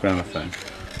bottom of the gramophone,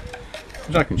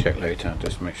 which I can check later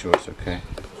just to make sure it's okay.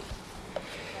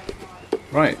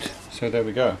 Right, so there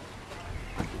we go.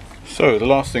 So the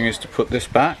last thing is to put this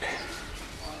back.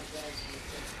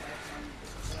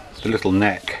 The little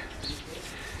neck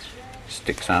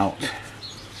sticks out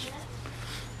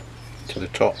to the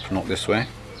top, not this way,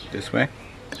 this way.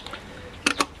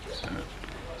 So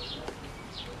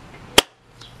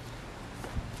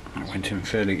it went in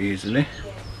fairly easily.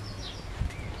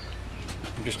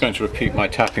 I'm just going to repeat my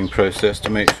tapping process to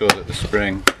make sure that the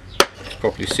spring is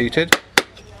properly seated.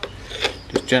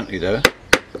 Just gently though.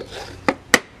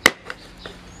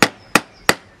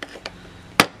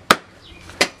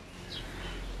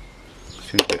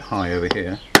 Seems a bit high over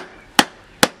here.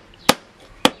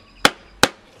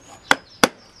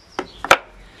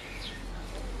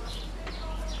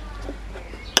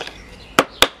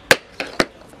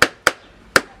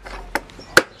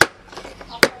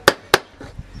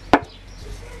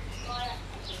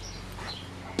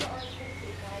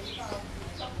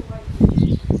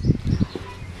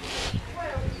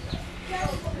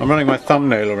 I'm running my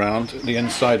thumbnail around the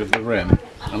inside of the rim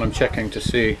and I'm checking to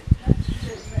see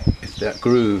if that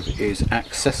groove is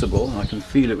accessible. I can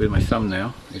feel it with my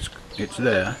thumbnail. It's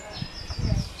there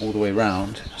all the way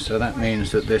round, so that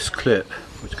means that this clip,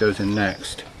 which goes in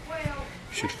next,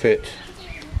 should fit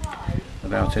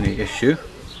without any issue.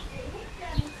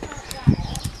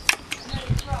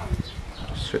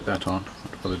 Just fit that on.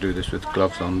 I'd rather do this with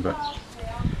gloves on, but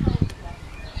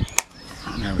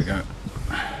there we go.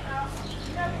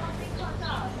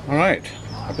 Alright,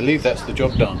 I believe that's the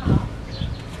job done.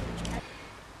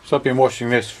 So I've been washing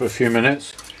this for a few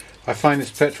minutes. I find this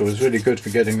petrol is really good for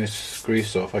getting this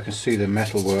grease off. I can see the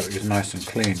metalwork is nice and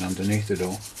clean underneath it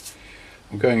all.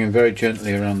 I'm going in very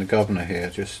gently around the governor here,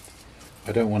 just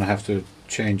I don't want to have to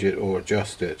change it or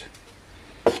adjust it.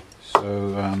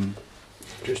 So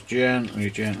just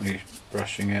gently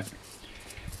brushing it,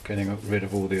 getting rid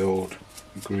of all the old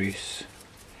grease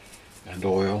and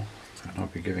oil, and I'll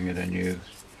be giving it a new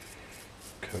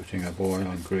coating of oil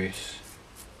and grease.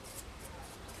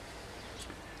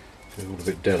 It's a little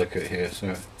bit delicate here,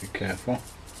 so be careful.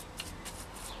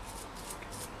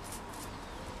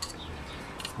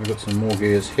 We've got some more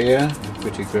gears here,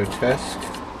 pretty grotesque.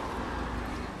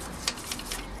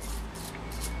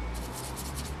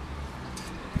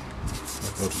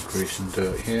 I've got some grease and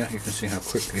dirt here. You can see how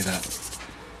quickly that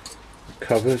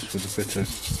covers with a bit of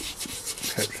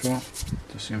petrol.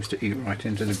 Just seems to eat right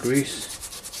into the grease.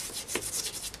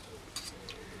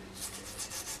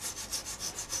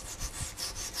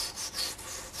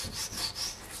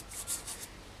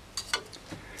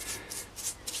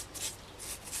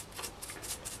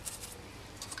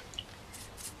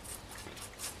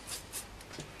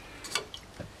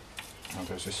 Now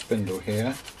there's a spindle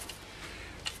here.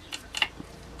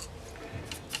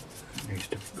 Needs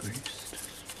to be greased.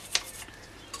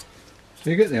 So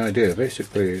you get the idea.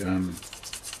 Basically,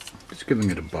 it's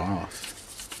giving it a bath.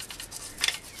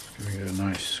 It's giving it a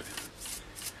nice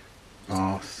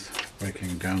bath,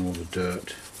 breaking down all the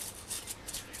dirt.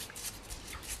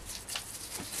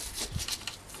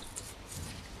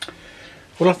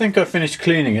 Well, I think I've finished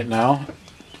cleaning it now.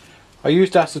 I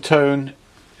used acetone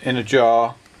in a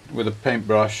jar with a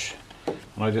paintbrush,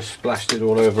 and I just splashed it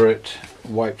all over it,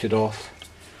 wiped it off,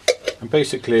 and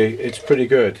basically it's pretty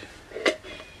good.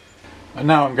 And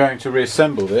now I'm going to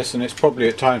reassemble this, and it's probably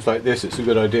at times like this it's a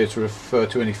good idea to refer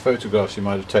to any photographs you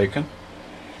might have taken.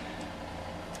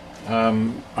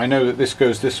 I know that this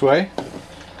goes this way.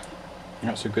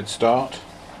 That's a good start.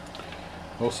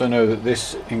 I also know that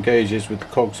this engages with the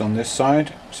cogs on this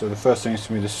side, so the first thing is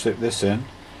for me to slip this in.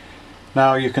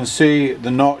 Now you can see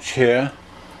the notch here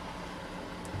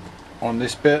on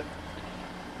this bit,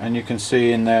 and you can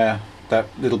see in there that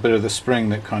little bit of the spring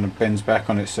that kind of bends back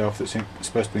on itself that's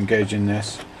supposed to engage in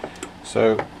this.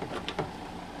 So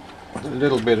with a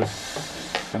little bit of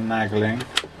finagling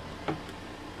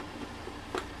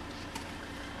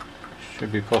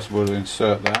should be possible to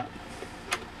insert that.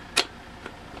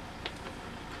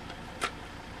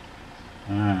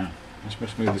 Let's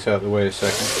just move this out of the way a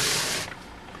second.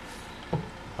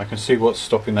 I can see what's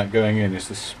stopping that going in is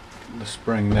the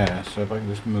spring there, so if I can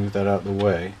just move that out of the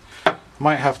way. I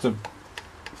might have to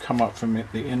come up from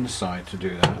the inside to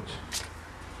do that.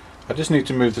 I just need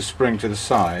to move the spring to the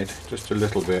side just a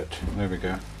little bit. There we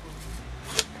go.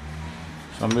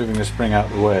 So I'm moving the spring out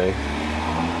of the way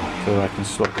so that I can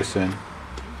slot this in.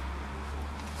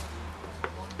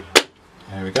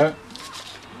 There we go.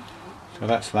 So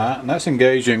that's that, and that's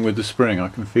engaging with the spring. I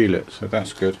can feel it, so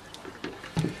that's good.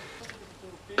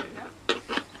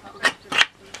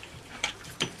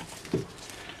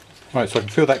 Right, so I can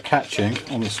feel that catching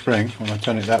on the spring when I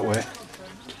turn it that way,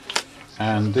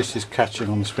 and this is catching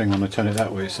on the spring when I turn it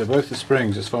that way. So both the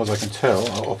springs, as far as I can tell,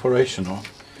 are operational.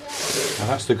 Now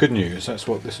that's the good news. That's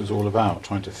what this is all about,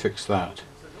 trying to fix that.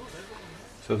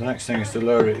 So the next thing is to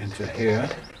lower it into here,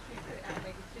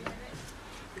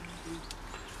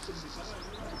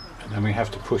 and then we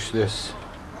have to push this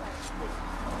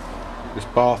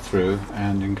bar through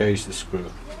and engage the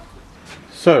screw.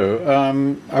 So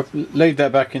I've laid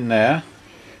that back in there.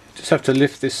 Just have to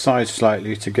lift this side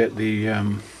slightly to get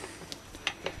the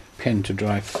pin to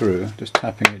drive through, just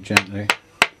tapping it gently.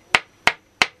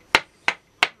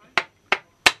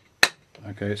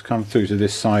 Okay, it's come through to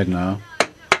this side now.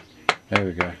 There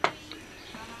we go.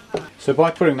 So by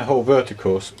putting the whole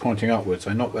vertical pointing upwards,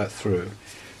 I knocked that through,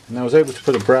 and I was able to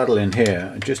put a bradawl in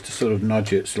here just to sort of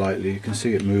nudge it slightly. You can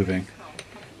see it moving.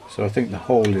 So I think the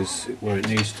hole is where it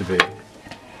needs to be.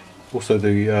 Also,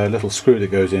 the little screw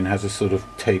that goes in has a sort of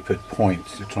tapered point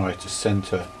to try to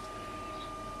centre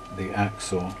the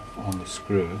axle on the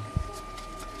screw.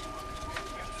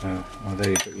 So, well, there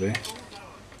you go.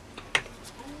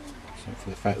 So for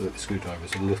the fact that the screwdriver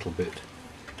is a little bit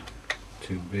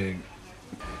too big.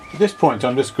 At this point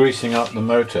I'm just greasing up the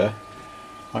motor.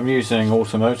 I'm using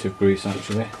automotive grease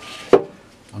actually.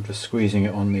 I'm just squeezing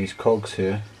it on these cogs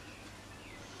here,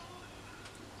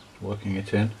 working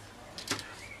it in.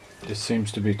 This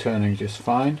seems to be turning just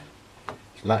fine.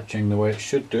 It's latching the way it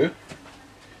should do,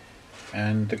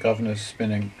 and the governor's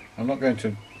spinning. I'm not going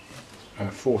to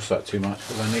force that too much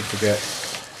because I need to get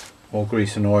more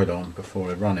grease and oil on before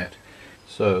I run it.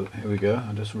 So here we go,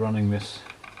 I'm just running this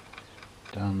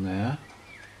down there.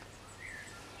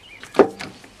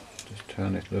 Just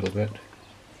turn it a little bit.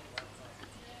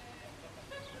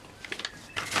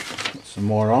 Put some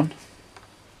more on.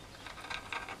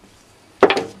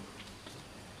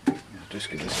 Just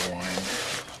give this a wind.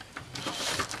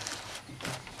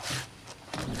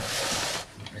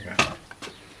 There we go.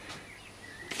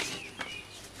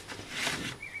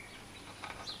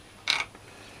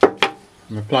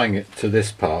 I'm applying it to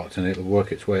this part and it'll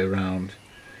work its way around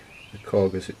the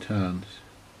cog as it turns.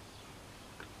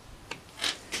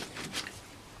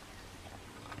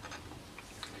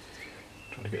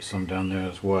 Try to get some down there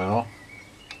as well.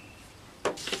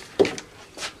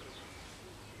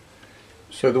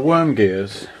 So the worm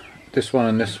gears, this one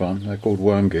and this one, they're called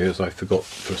worm gears, I forgot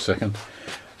for a second.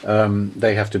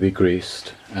 They have to be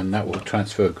greased, and that will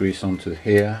transfer grease onto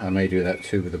here. I may do that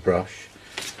too with a brush.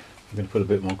 I'm going to put a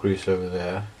bit more grease over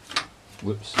there.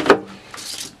 Whoops.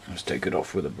 Let's take it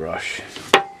off with a brush.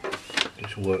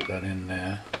 Just work that in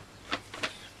there.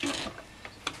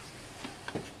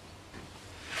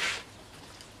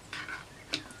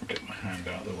 Get my hand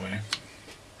out of the way.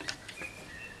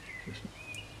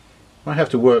 I have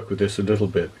to work with this a little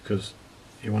bit because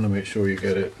you want to make sure you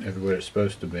get it everywhere it's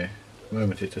supposed to be. At the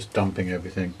moment it's just dumping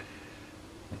everything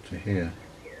onto here.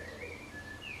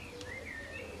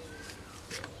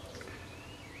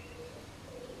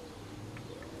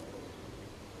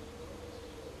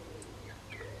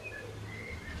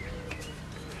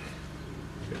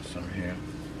 Get some here.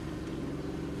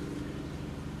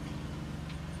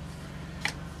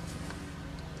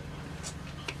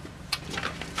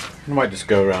 I might just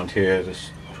go around here,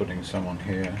 just putting some on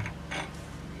here.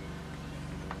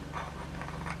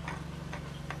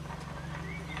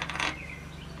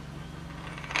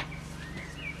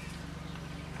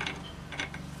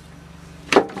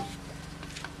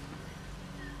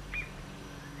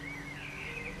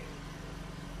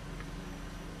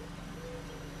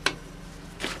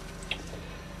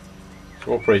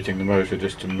 So operating the motor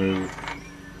just to move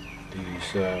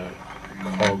these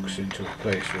cogs into a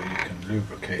place where you can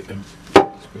lubricate them.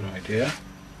 That's a good idea.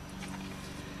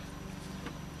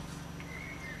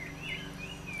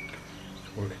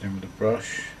 Work it in with a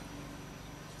brush.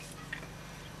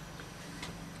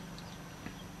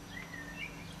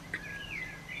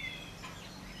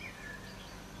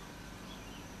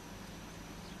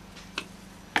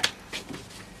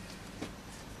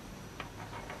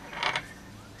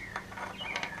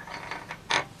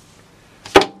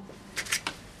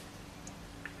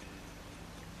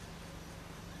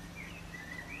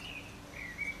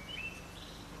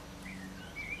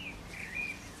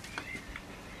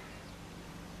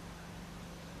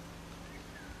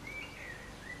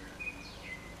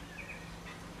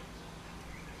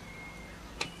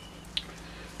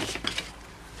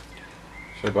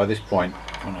 So by this point,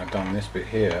 when I've done this bit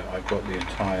here, I've got the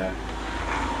entire,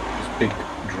 this big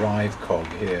drive cog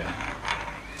here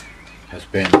has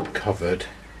been covered.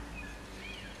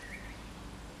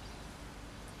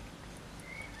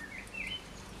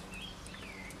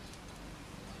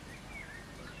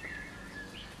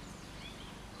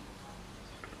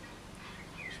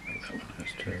 Let's make that one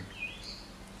has two.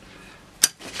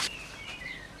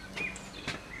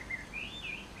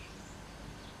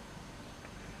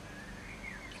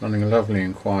 Running lovely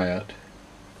and quiet.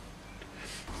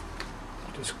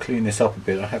 Just clean this up a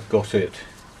bit. I have got it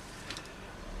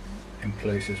in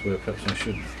places where perhaps I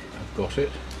shouldn't have got it.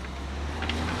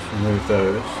 Just remove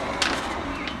those.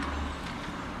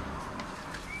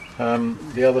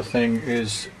 The other thing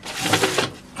is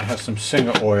I have some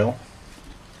Singer oil.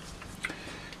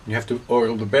 You have to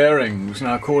oil the bearings.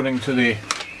 Now according to the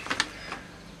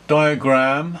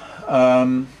diagram,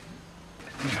 you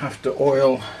have to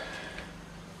oil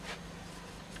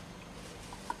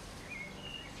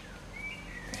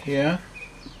here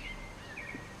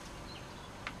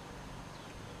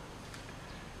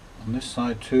on this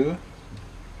side too.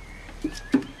 Seems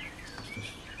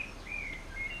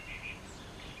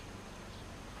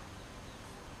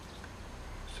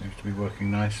to be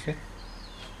working nicely.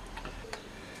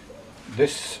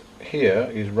 This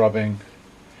here is rubbing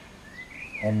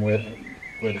on where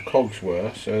the cogs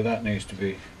were, so that needs to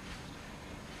be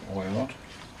oiled.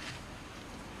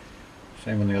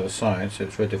 Same on the other side, so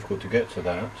it's very difficult to get to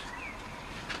that.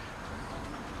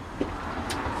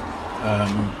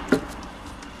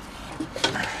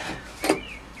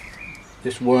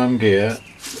 This worm gear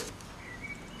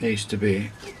needs to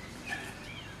be,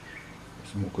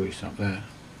 some more grease up there.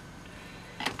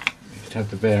 Needs to have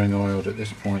the bearing oiled at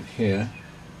this point here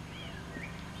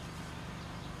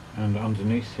and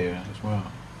underneath here as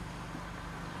well.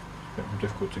 It's a bit more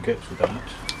difficult to get to that.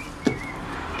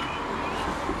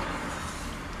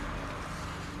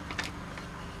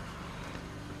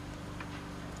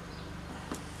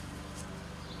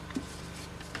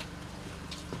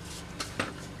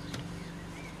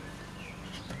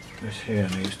 This here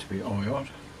needs to be oiled.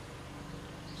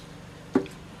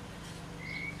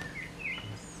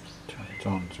 Turn it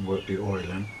on to work the oil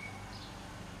in.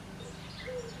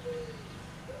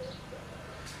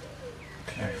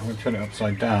 Okay, I'm going to turn it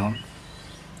upside down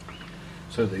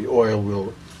so the oil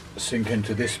will sink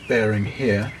into this bearing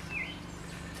here.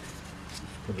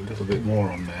 Put a little bit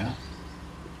more on there.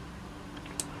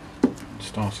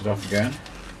 Start it up again.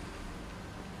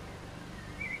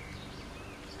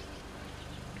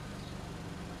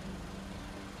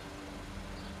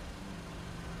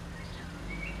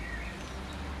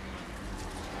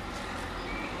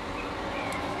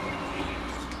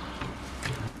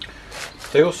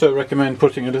 They also recommend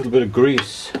putting a little bit of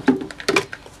grease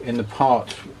in the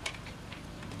part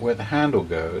where the handle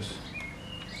goes.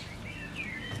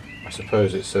 I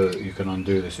suppose it's so that you can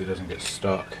undo this, it doesn't get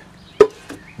stuck,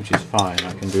 which is fine.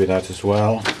 I can do that as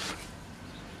well.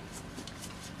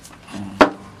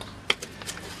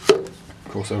 Of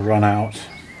course, I've run out.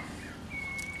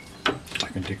 I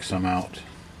can dig some out,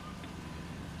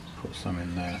 put some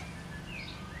in there.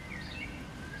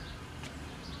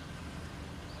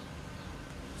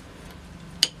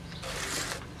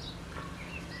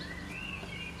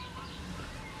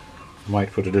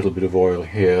 Might put a little bit of oil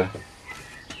here,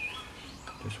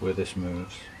 just where this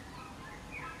moves.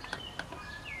 A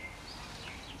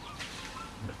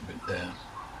little bit there.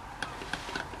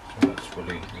 So that's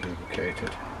fully lubricated.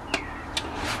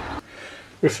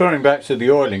 Referring back to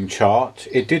the oiling chart,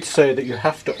 it did say that you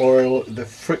have to oil the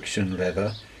friction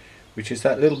leather, which is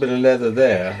that little bit of leather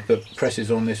there that presses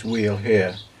on this wheel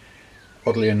here.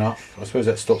 Oddly enough, I suppose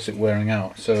that stops it wearing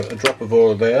out. So a drop of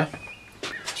oil there.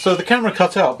 So the camera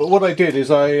cut out, but what I did is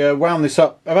I wound this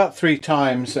up about 3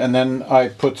 times, and then I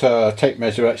put a tape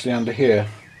measure actually under here,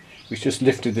 which just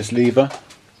lifted this lever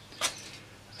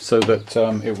so that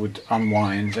it would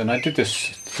unwind. And I did this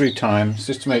 3 times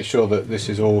just to make sure that this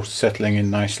is all settling in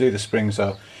nicely. The springs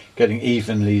are getting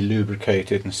evenly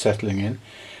lubricated and settling in.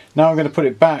 Now I'm going to put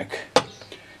it back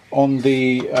on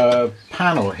the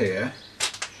panel here.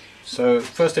 So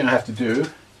first thing I have to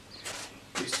do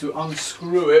is to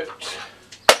unscrew it.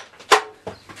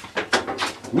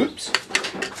 Whoops!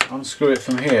 Unscrew it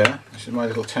from here. This is my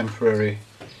little temporary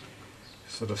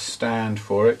sort of stand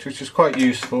for it, which is quite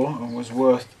useful and was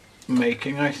worth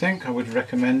making, I think. I would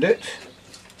recommend it.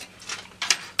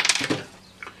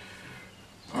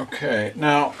 Okay,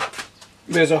 now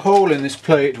there's a hole in this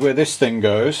plate where this thing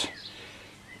goes.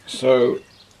 So,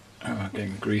 I'm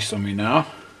getting grease on me now.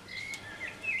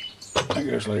 It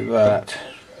goes like that.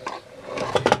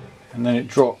 And then it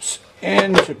drops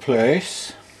into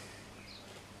place.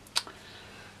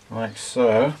 Like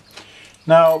so.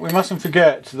 Now we mustn't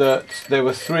forget that there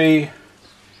were 3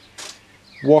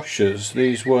 washers.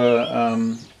 These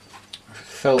were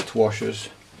felt washers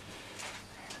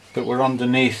that were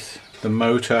underneath the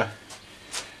motor.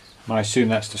 I assume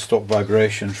that's to stop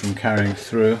vibration from carrying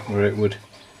through, where it would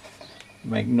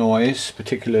make noise,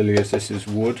 particularly as this is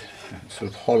wood. It's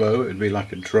sort of hollow, it would be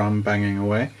like a drum banging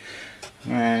away.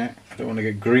 I don't want to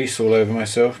get grease all over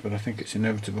myself, but I think it's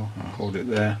inevitable. I'll hold it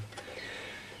there.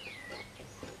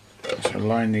 So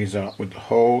line these up with the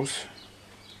holes,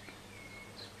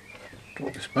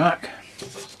 drop this back,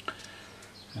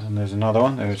 and there's another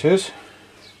one, there it is.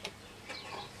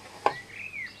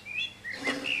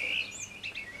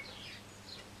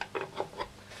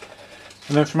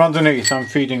 And then from underneath I'm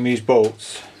feeding these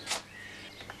bolts.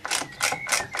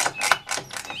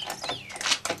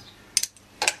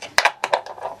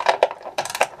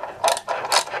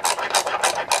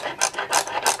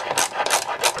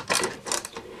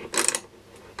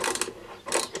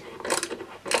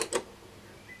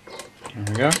 There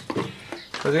we go.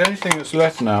 So the only thing that's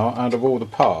left now out of all the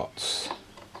parts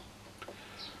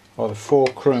are the 4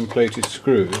 chrome plated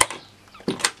screws.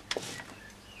 I'm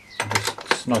just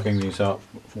snugging these up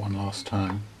one last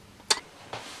time.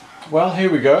 Well, here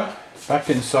we go, back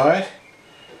inside,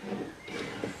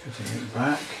 fitting it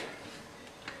back.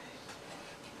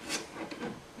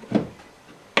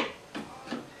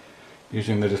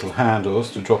 Using the little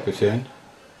handles to drop it in.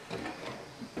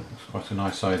 That's quite a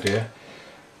nice idea.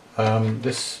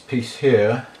 This piece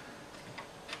here,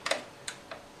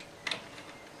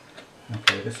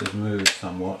 okay, this has moved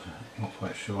somewhat, not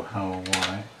quite sure how or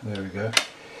why, there we go.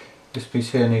 This piece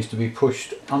here needs to be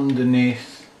pushed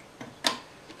underneath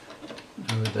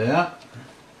over there.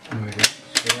 There we go,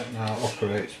 so that now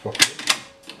operates properly.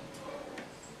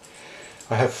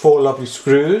 I have 4 lovely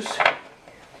screws,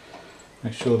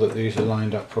 make sure that these are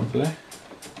lined up properly.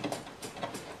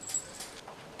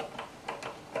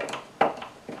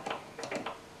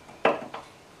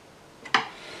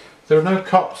 There are no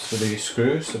cups for these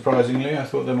screws, surprisingly. I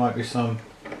thought there might be some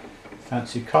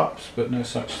fancy cups, but no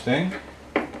such thing.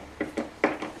 I'm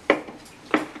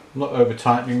not over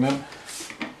tightening them,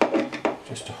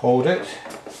 just to hold it.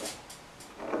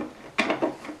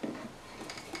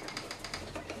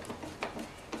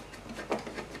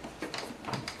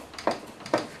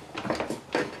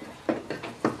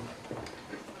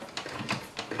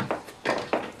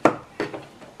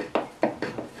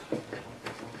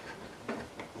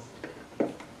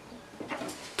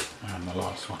 And the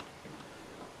last one.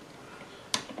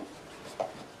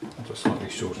 A slightly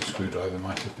shorter screwdriver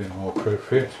might have been more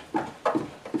appropriate.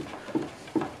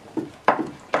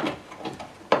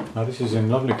 Now this is in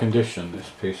lovely condition, this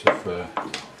piece of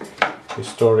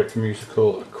historic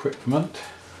musical equipment.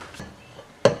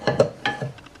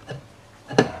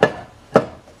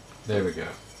 There we go,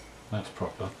 that's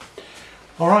proper.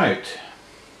 Alright.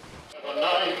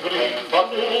 9 green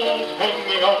bottles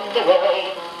hanging on the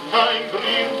wall, 9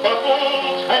 green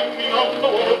bottles hanging on the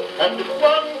wall, and if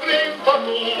one green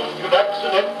bottle should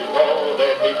accidentally fall,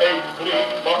 then the 8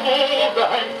 green bottles are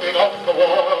hanging on the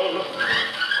wall.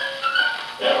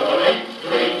 There were 8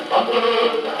 green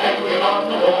bottles hanging on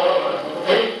the wall,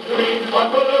 8 green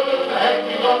bottles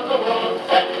hanging on the wall,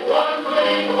 and if one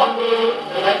green bottle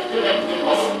should accidentally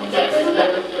fall,